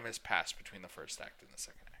much time has passed between the first act and the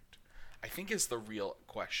second act? I think is the real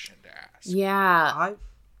question to ask. Yeah.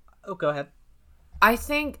 Go ahead. I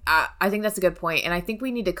think that's a good point, and I think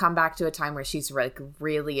we need to come back to a time where she's like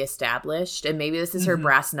really established, and maybe this is her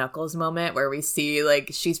brass knuckles moment where we see like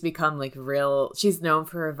she's become like real. She's known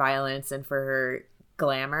for her violence and for her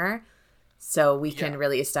glamour, so we can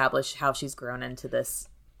really establish how she's grown into this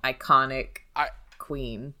iconic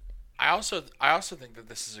queen. I also think that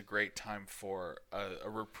this is a great time for a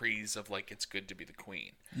reprise of like It's Good to Be the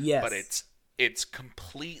Queen. Yes, but it's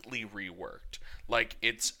completely reworked. Like,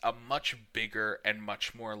 it's a much bigger and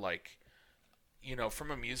much more, like,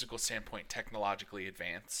 from a musical standpoint, technologically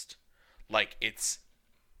advanced. Like, it's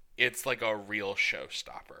like a real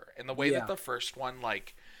showstopper. And the way that the first one,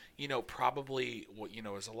 like, probably,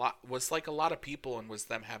 was like a lot of people and was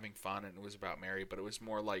them having fun and it was about Mary, but it was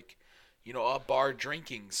more like, a bar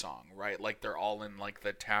drinking song, right? Like, they're all in, like,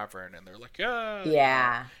 the tavern and they're like,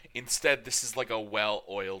 yeah. Instead, this is like a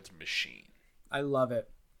well-oiled machine. I love it.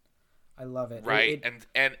 Right,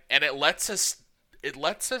 and it lets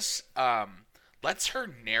her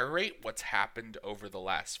narrate what's happened over the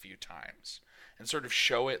last few times, and sort of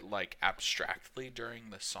show it like abstractly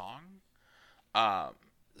during the song,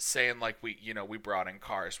 saying like we brought in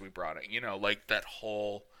cars, we brought in like that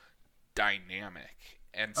whole dynamic,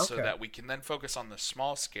 and so that we can then focus on the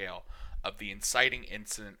small scale of the inciting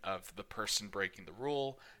incident of the person breaking the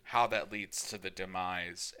rule, how that leads to the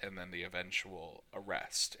demise, and then the eventual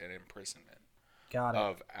arrest and imprisonment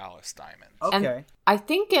of Alice Diamond. Okay. And I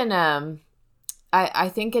think I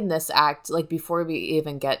think in this act, like before we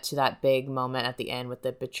even get to that big moment at the end with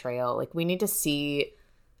the betrayal, like we need to see,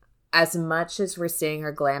 as much as we're seeing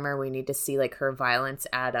her glamour, we need to see like her violence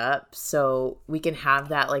add up, so we can have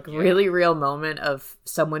that like really real moment of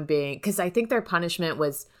someone being, because I think their punishment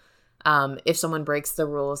was, if someone breaks the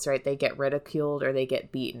rules, right, they get ridiculed or they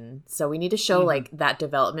get beaten. So we need to show like that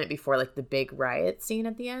development before like the big riot scene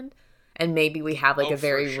at the end. And maybe we have like a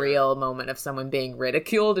very real moment of someone being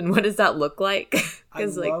ridiculed. And what does that look like?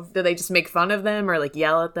 Because like, do they just make fun of them or like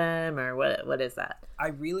yell at them or what is that? I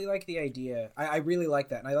really like the idea. I really like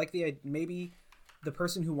that. And I like maybe the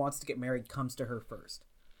person who wants to get married comes to her first.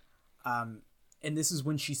 And this is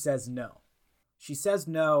when she says no. She says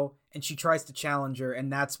no and she tries to challenge her.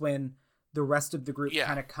 And that's when the rest of the group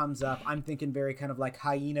kind of comes up. I'm thinking very kind of like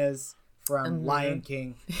hyenas from Lion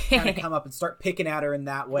King kind of come up and start picking at her in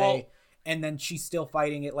that way. Well, and then she's still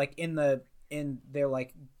fighting it like they're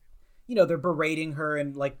like, you know, they're berating her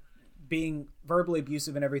and like being verbally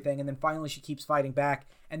abusive and everything. And then finally she keeps fighting back.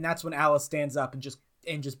 And that's when Alice stands up and just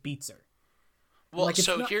beats her. Well, like,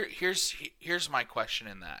 so here's my question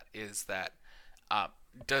in that is that,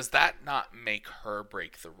 does that not make her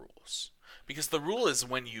break the rules? Because the rule is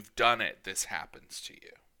when you've done it, this happens to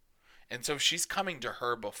you. And so she's coming to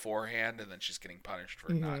her beforehand and then she's getting punished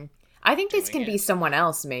for not. I think this can be someone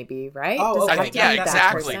else, maybe, right? I think,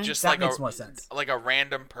 exactly. Just like a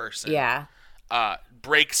random person. Yeah.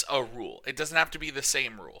 Breaks a rule. It doesn't have to be the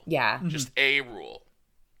same rule. Yeah. Just a rule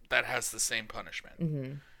that has the same punishment.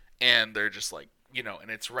 Mm-hmm. And they're just like, you know, and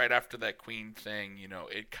it's right after that Queen thing, you know,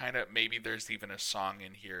 it kind of, maybe there's even a song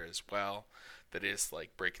in here as well that is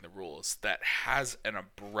like breaking the rules that has an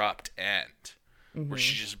abrupt end where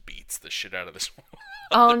she just beats the shit out of this woman.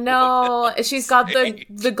 Oh no, she's got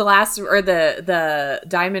the glass or the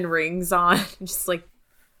diamond rings on, just like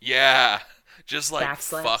just like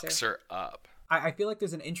fucks her up. I feel like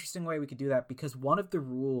there's an interesting way we could do that because one of the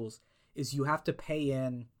rules is you have to pay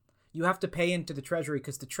into the treasury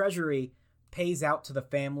because the treasury pays out to the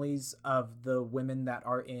families of the women that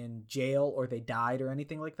are in jail or they died or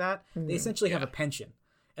anything like that. They essentially have a pension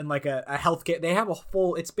and like a healthcare. They have a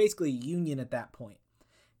full. It's basically a union at that point,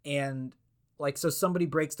 and. Like, so somebody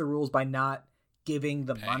breaks the rules by not giving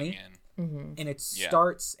the money and it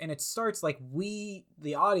starts like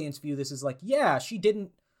the audience view this as like,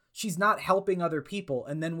 she's not helping other people.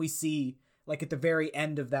 And then we see like at the very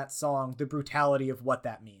end of that song, the brutality of what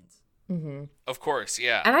that means. Mm-hmm. Of course.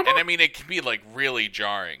 Yeah. And I mean, it can be like really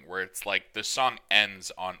jarring where it's like the song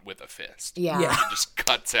ends with a fist. Yeah. It just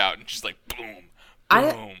cuts out and just like, boom.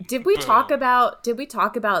 Did we talk about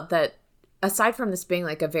that? Aside from this being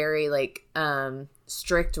like a very like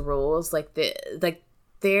strict rules, like the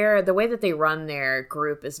way that they run their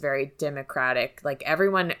group is very democratic. Like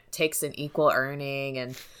everyone takes an equal earning,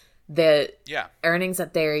 and the earnings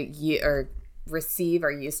that they receive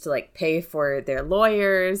are used to like pay for their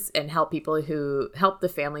lawyers and help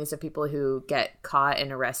the families of people who get caught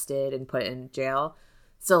and arrested and put in jail.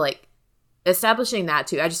 So like establishing that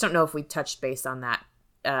too. I just don't know if we touched base on that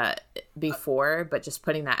before, but just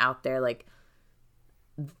putting that out there, like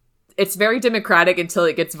it's very democratic until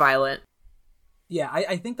it gets violent. Yeah,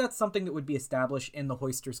 I think that's something that would be established in the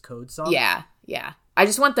Hoisters Code song. Yeah. I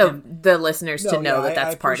just want the listeners to know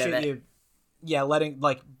that's part of it.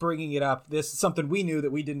 Bringing it up. This is something we knew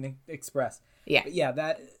that we didn't express. Yeah. But yeah,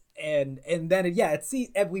 that and then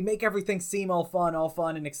we make everything seem all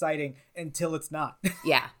fun and exciting until it's not.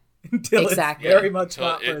 Yeah. Until exactly. It's very much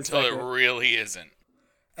not for a until second. It really isn't.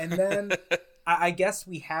 And then I guess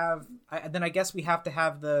we have to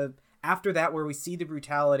have the after that where we see the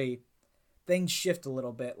brutality, things shift a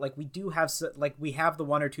little bit. Like we have the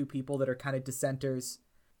one or two people that are kind of dissenters.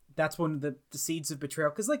 That's when the seeds of betrayal,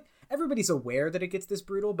 because like everybody's aware that it gets this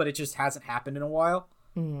brutal, but it just hasn't happened in a while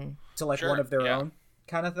to like one of their own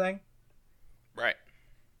kind of thing. Right.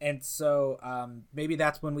 And so maybe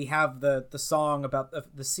that's when we have the song about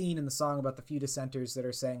the scene in the song about the few dissenters that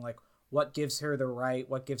are saying like what gives her the right,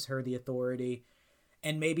 what gives her the authority.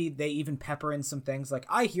 And maybe they even pepper in some things like,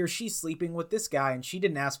 I hear she's sleeping with this guy and she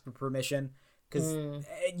didn't ask for permission because,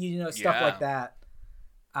 stuff like that.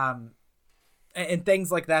 And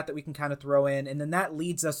things like that we can kind of throw in. And then that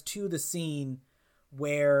leads us to the scene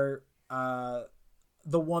where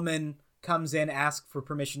the woman comes in, asks for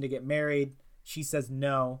permission to get married. She says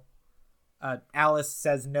no. Alice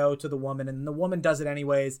says no to the woman, and the woman does it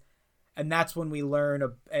anyways. And that's when we learn,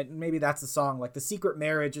 and maybe that's the song, like The Secret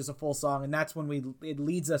Marriage is a full song, and that's when it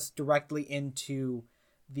leads us directly into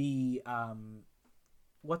the,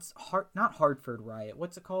 not Hartford riot,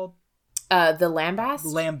 what's it called? The Lambast? The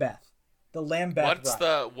Lambeth riot.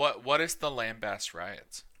 What is the Lambast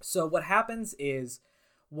riots? So what happens is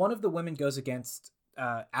one of the women goes against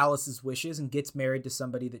Alice's wishes and gets married to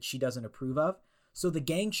somebody that she doesn't approve of. So the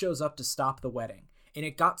gang shows up to stop the wedding, and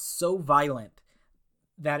it got so violent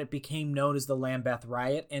that it became known as the Lambeth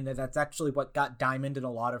riot, and that's actually what got Diamond and a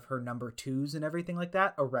lot of her number twos and everything like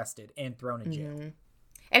that arrested and thrown in jail.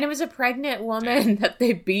 And it was a pregnant woman that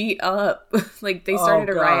they beat up. Like, they started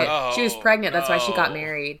a riot. She was pregnant. That's why she got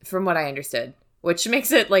married, from what I understood. Which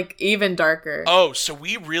makes it, like, even darker. Oh, so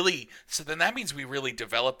then that means we really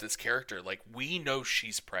developed this character. Like, we know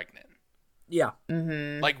she's pregnant. Yeah.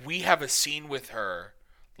 Mm-hmm. Like, we have a scene with her.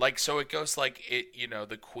 Like, so it goes like,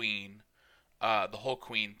 the queen, the whole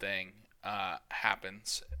queen thing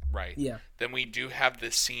happens, right? Yeah. Then we do have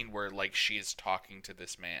this scene where, like, she is talking to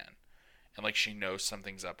this man. And, like, she knows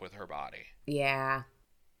something's up with her body. Yeah.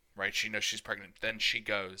 Right? She knows she's pregnant. Then she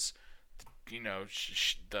goes,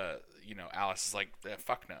 Alice is like,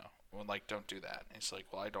 fuck no. Well, like, don't do that. And it's like,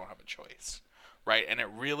 well, I don't have a choice. Right? And it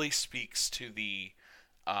really speaks to the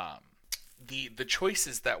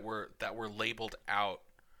choices that were labeled out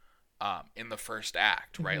in the first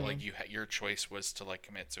act, right? Mm-hmm. Like, your choice was to, like,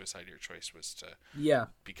 commit suicide. Your choice was to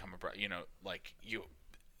become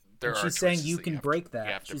she's saying you can break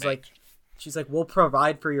that. She's like, we'll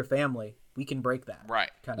provide for your family. We can break that. Right.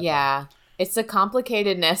 Kind of thing. It's the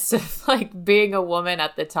complicatedness of, like, being a woman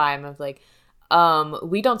at the time of, like,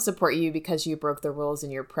 we don't support you because you broke the rules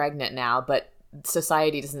and you're pregnant now, but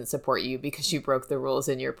society doesn't support you because you broke the rules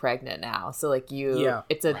and you're pregnant now. So, like,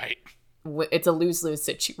 it's a lose-lose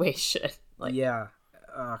situation. Like, yeah.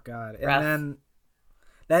 Oh God. Rough. And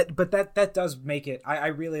then that does make it, I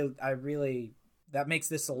really, that makes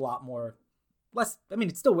this a lot more less, I mean,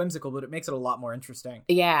 it's still whimsical, but it makes it a lot more interesting.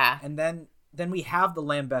 Yeah. And then we have the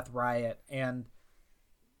Lambeth riot, and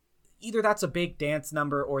either that's a big dance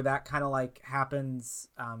number or that kind of like happens.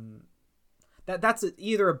 That's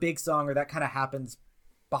either a big song or that kind of happens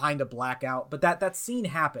behind a blackout. But that scene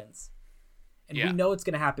happens, and we know it's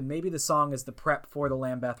going to happen. Maybe the song is the prep for the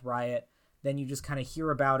Lambeth riot. Then you just kind of hear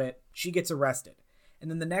about it. She gets arrested, and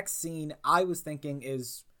then the next scene I was thinking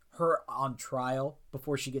is her on trial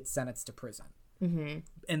before she gets sentenced to prison. Mm-hmm.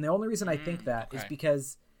 And the only reason I think that is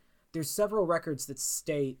because there's several records that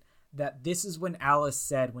state that this is when Alice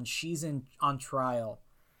said when she's on trial,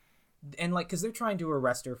 and like, because they're trying to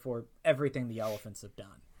arrest her for everything the elephants have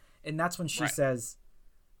done. And that's when she says,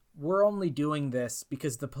 we're only doing this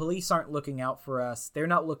because the police aren't looking out for us. They're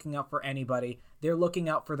not looking out for anybody. They're looking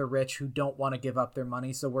out for the rich who don't want to give up their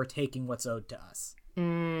money. So we're taking what's owed to us.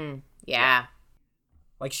 Yeah.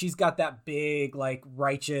 Like, she's got that big, like,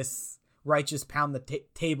 righteous pound the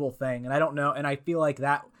table thing. And I don't know. And I feel like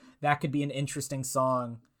that could be an interesting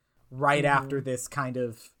song right after this kind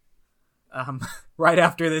of, right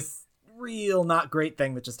after this real not great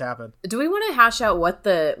thing that just happened. Do we want to hash out what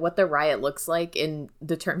the riot looks like in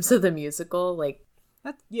the terms of the musical? Like,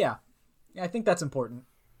 yeah, I think that's important.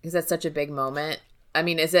 Is that such a big moment? I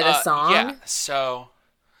mean, is it a song? Yeah. So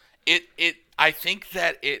I think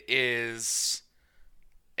that it is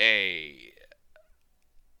an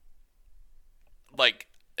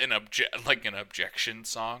objection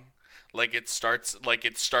song. Like, it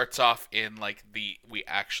starts off in, like, we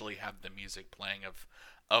actually have the music playing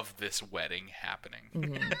of this wedding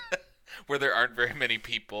happening, where there aren't very many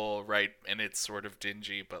people, right? And it's sort of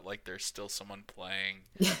dingy, but, like, there's still someone playing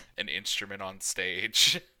an instrument on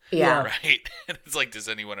stage. Yeah. Right? And it's like, does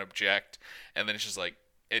anyone object? And then it's just like,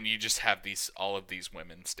 and you just have all of these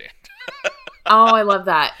women stand. Oh, I love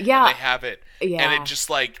that. Yeah. And they have it. Yeah. And it just,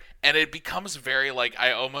 like, and it becomes very, like,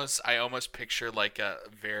 I almost picture, like, a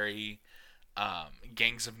very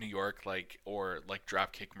Gangs of New York, like, or like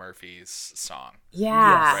Dropkick Murphys song.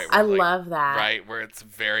 Yeah. Right, I like, love that. Right, where it's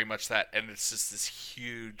very much that, and it's just this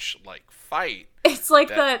huge, like, fight. It's like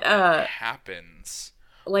that happens.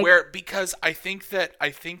 Like, because I think that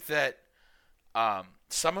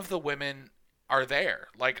some of the women are there.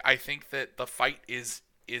 Like, I think that the fight is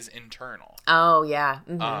internal. Oh, yeah.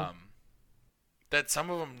 Mm-hmm. That some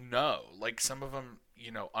of them know. Like, some of them,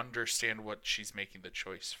 understand what she's making the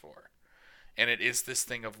choice for. And it is this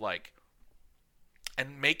thing of, like,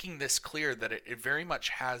 and making this clear that it very much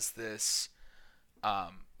has this,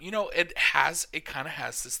 it kind of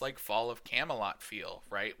has this, like, Fall of Camelot feel,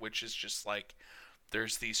 right? Which is just, like,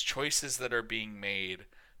 there's these choices that are being made.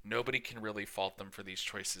 Nobody can really fault them for these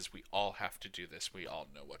choices. We all have to do this. We all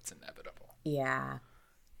know what's inevitable. Yeah.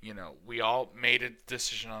 We all made a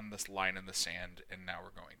decision on this line in the sand, and now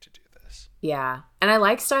we're going to do this. Yeah. And I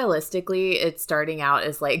like stylistically it's starting out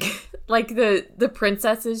as like the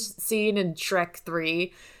princesses scene in Shrek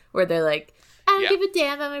 3 where they're like, I don't give a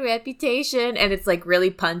damn about my reputation, and it's like really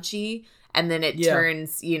punchy, and then it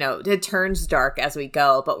turns, it turns dark as we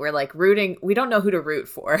go, but we're like rooting, we don't know who to root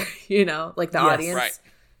for, like the audience. Right.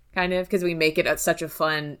 Kind of, because we make it such a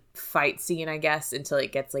fun fight scene, I guess, until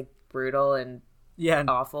it gets like brutal and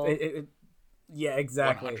awful. Yeah,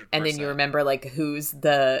 exactly. 100%. And then you remember like who's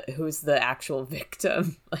the actual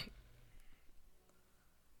victim. Like,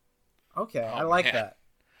 Okay, I like that.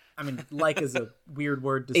 I mean, like is a weird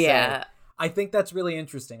word to say. I think that's really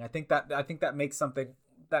interesting. I think that makes something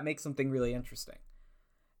really interesting.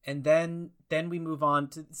 And then we move on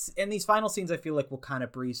to, and these final scenes I feel like we'll kind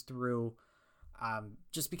of breeze through,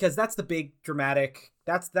 just because that's the big dramatic,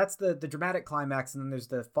 that's the dramatic climax. And then there's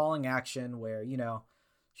the falling action where, you know,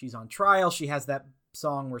 she's on trial. She has that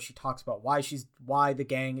song where she talks about why the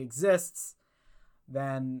gang exists.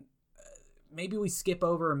 Then maybe we skip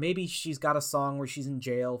over, or maybe she's got a song where she's in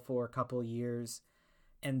jail for a couple of years.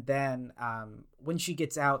 And then when she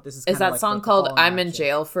gets out, this is that like song called "I'm in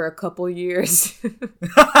Jail for a Couple Years"?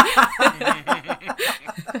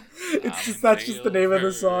 That's just the name of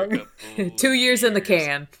the song. 2 years in the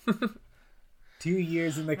can. 2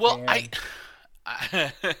 years in the can. Well,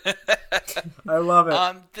 I love it.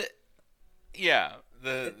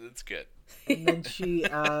 That's good. And then she,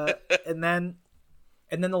 and then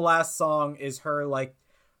the last song is her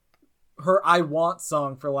her I Want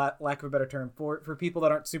song, for lack of a better term. For people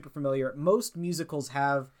that aren't super familiar, most musicals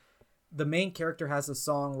have, the main character has a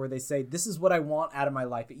song where they say, "This is what I want out of my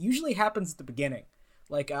life." It usually happens at the beginning.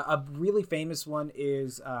 Like a really famous one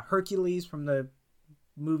is Hercules, from the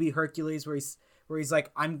movie Hercules, where he's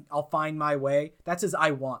like, I'll find my way. That's his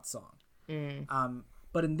I Want song.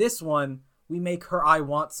 But in this one, we make her I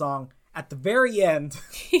Want song at the very end,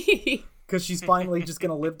 because she's finally just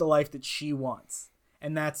gonna live the life that she wants.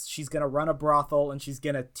 And she's going to run a brothel, and she's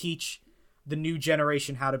going to teach the new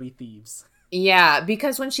generation how to be thieves. Yeah,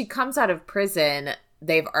 because when she comes out of prison,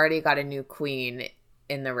 they've already got a new queen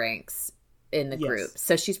in the ranks in the group.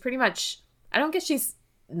 So she's pretty much, I don't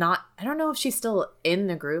know if she's still in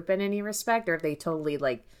the group in any respect, or if they totally,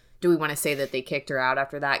 like, do we want to say that they kicked her out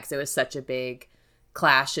after that? Because it was such a big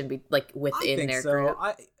clash and within their group.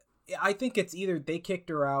 I think it's either they kicked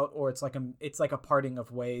her out, or it's like a parting of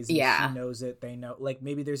ways. And yeah, she knows it. They know. Like,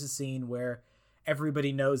 maybe there's a scene where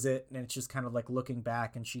everybody knows it, and it's just kind of like looking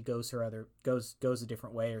back, and she goes a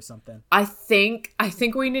different way or something. I think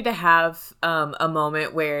we need to have a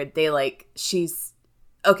moment where they she's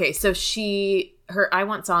okay. So her I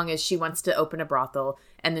Want song is she wants to open a brothel,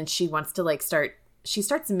 and then she wants to she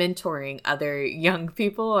starts mentoring other young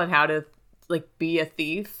people on how to be a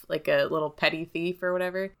thief, like a little petty thief or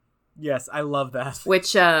whatever. Yes, I love that.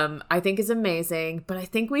 Which I think is amazing, but I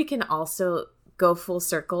think we can also go full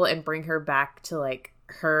circle and bring her back to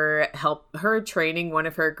her training one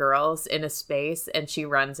of her girls in a space, and she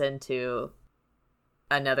runs into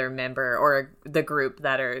another member or the group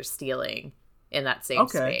that are stealing in that same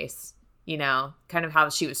space. You know, kind of how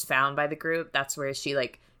she was found by the group. That's where she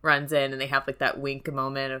runs in, and they have that wink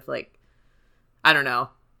moment of I don't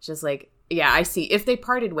know, just yeah, I see. If they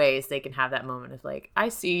parted ways, they can have that moment of I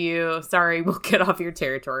see you. Sorry, we'll get off your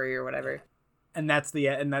territory or whatever. And that's the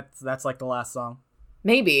last song.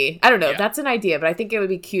 Maybe. I don't know. Yeah. That's an idea, but I think it would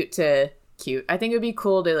be cute. I think it would be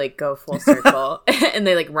cool to go full circle and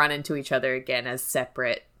they run into each other again as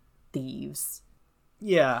separate thieves.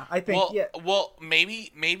 Yeah, I think. Well, maybe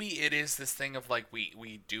it is this thing of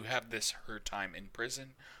we do have this her time in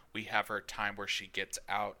prison. We have her time where she gets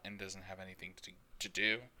out and doesn't have anything to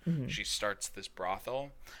do. Mm-hmm. She starts this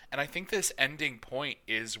brothel, and I think this ending point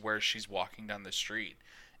is where she's walking down the street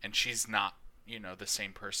and she's not the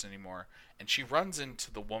same person anymore, and she runs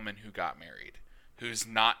into the woman who got married, who's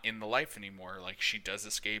not in the life anymore. She does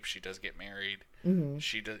escape, she does get married. Mm-hmm.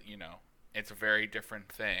 She does, it's a very different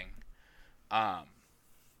thing. And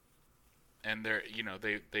they're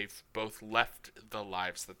they've both left the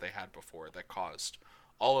lives that they had before that caused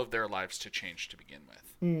all of their lives to change to begin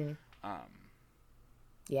with.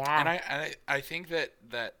 Yeah. And I think that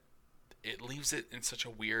it leaves it in such a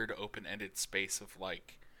weird open-ended space of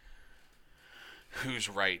who's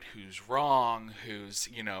right, who's wrong, who's,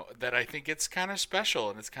 that I think it's kind of special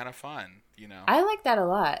and it's kind of fun, I like that a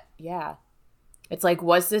lot. Yeah. It's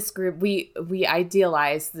was this group, we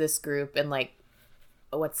idealized this group and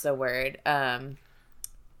what's the word? I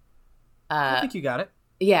think you got it.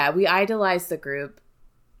 Yeah, we idolize the group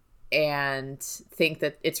and think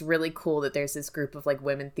that it's really cool that there's this group of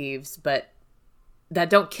women thieves, but that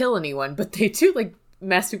don't kill anyone, but they do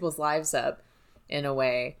mess people's lives up in a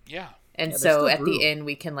way. Yeah. And so at the end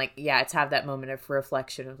we can it's have that moment of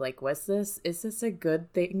reflection of is this a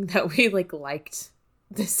good thing that we liked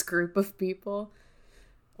this group of people,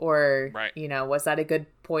 or right. Was that a good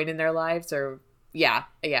point in their lives, or yeah.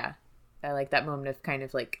 I like that moment of kind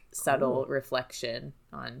of subtle reflection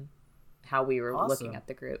on how we were looking at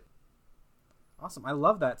the group. Awesome. I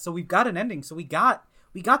love that. So we've got an ending. So we got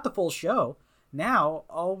the full show. Now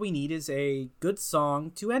all we need is a good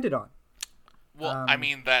song to end it on. Well, I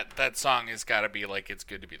mean that song has got to be It's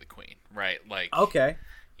Good to Be the Queen, right? Okay.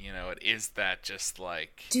 You know, it is that just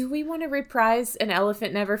like... Do we want to reprise An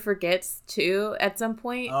Elephant Never Forgets, too, at some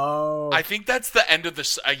point? Oh. I think that's the end of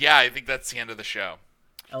the... yeah, I think that's the end of the show.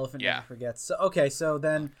 Elephant Never Forgets. So, okay, so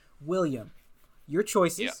then, William, your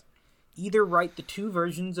choices. Yeah. Either write the 2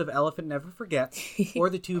 versions of Elephant Never Forgets or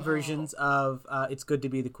the 2 versions of It's Good to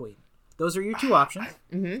Be the Queen. Those are your 2 options.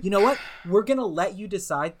 You know what? We're going to let you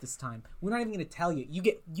decide this time. We're not even going to tell you. You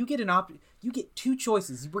get you get 2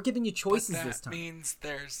 choices. We're giving you choices this time.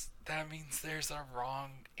 That means there's a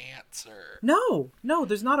wrong answer. No,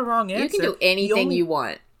 there's not a wrong answer. You can do anything you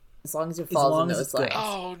want as long as it falls in those lines.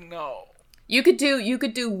 Oh no. You could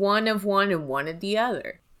do one of one and one of the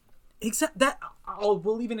other. Except that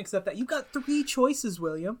we'll even accept that. You got 3 choices,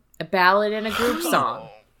 William. A ballad and a group song.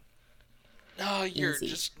 No, you're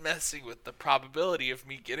just messing with the probability of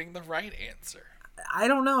me getting the right answer. I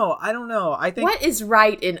don't know. I think... What is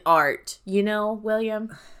right in art,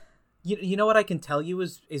 William? You know what I can tell you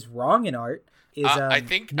is wrong in art is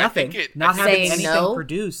nothing. Not having anything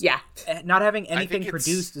produced. Yeah. Not having anything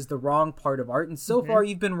produced is the wrong part of art, and so far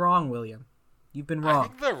you've been wrong, William. You've been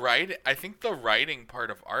wrong. I think the writing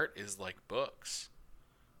part of art is like books.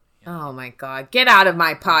 Oh my God. Get out of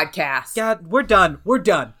my podcast. God, we're done.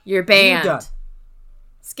 You're banned. You're done.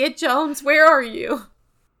 Skid Jones, where are you?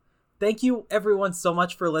 Thank you everyone so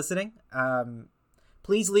much for listening.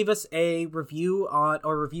 Please leave us a review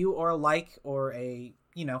or a like or a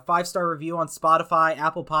 5-star review on Spotify,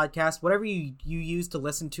 Apple Podcasts, whatever you use to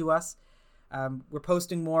listen to us. We're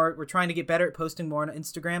posting more. We're trying to get better at posting more on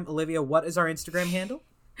Instagram. Olivia, what is our Instagram handle?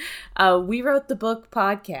 We Wrote the Book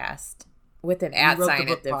Podcast. With an @ sign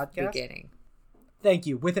at the beginning. Thank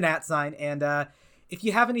you. With an @ sign. And if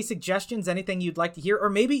you have any suggestions, anything you'd like to hear, or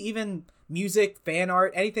maybe even music, fan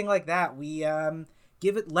art, anything like that,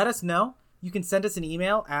 let us know. You can send us an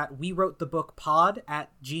email at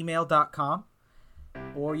wewrotethebookpod@gmail.com,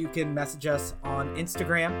 or you can message us on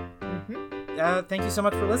Instagram. Thank you so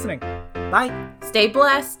much for listening. Bye. Stay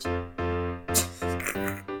blessed.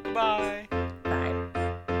 Bye.